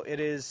Rams Hill. It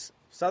is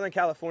Southern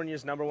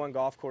California's #1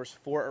 golf course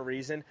for a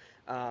reason.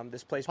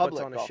 this place Public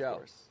puts on a golf show.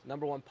 course.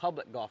 #1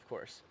 public golf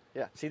course.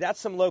 Yeah. See, that's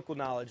some local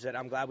knowledge that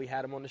I'm glad we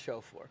had him on the show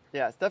for.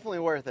 Yeah, it's definitely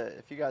worth it.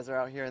 If you guys are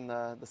out here in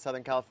the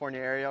Southern California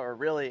area, or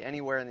really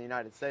anywhere in the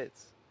United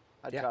States,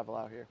 I'd Yeah. travel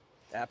out here.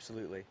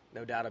 Absolutely.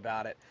 No doubt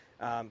about it.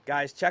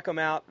 Guys, check them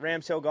out,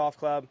 Rams Hill Golf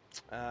Club.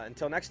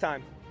 Until next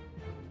time.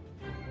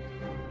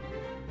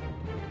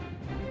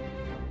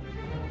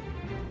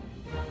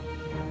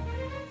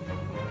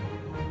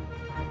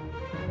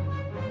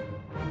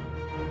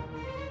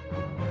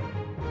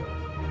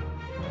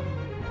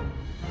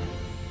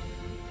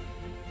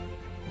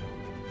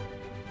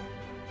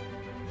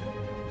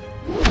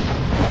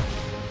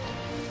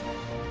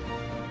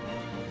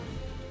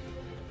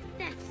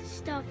 That's the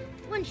stuff.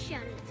 One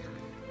shot at a time.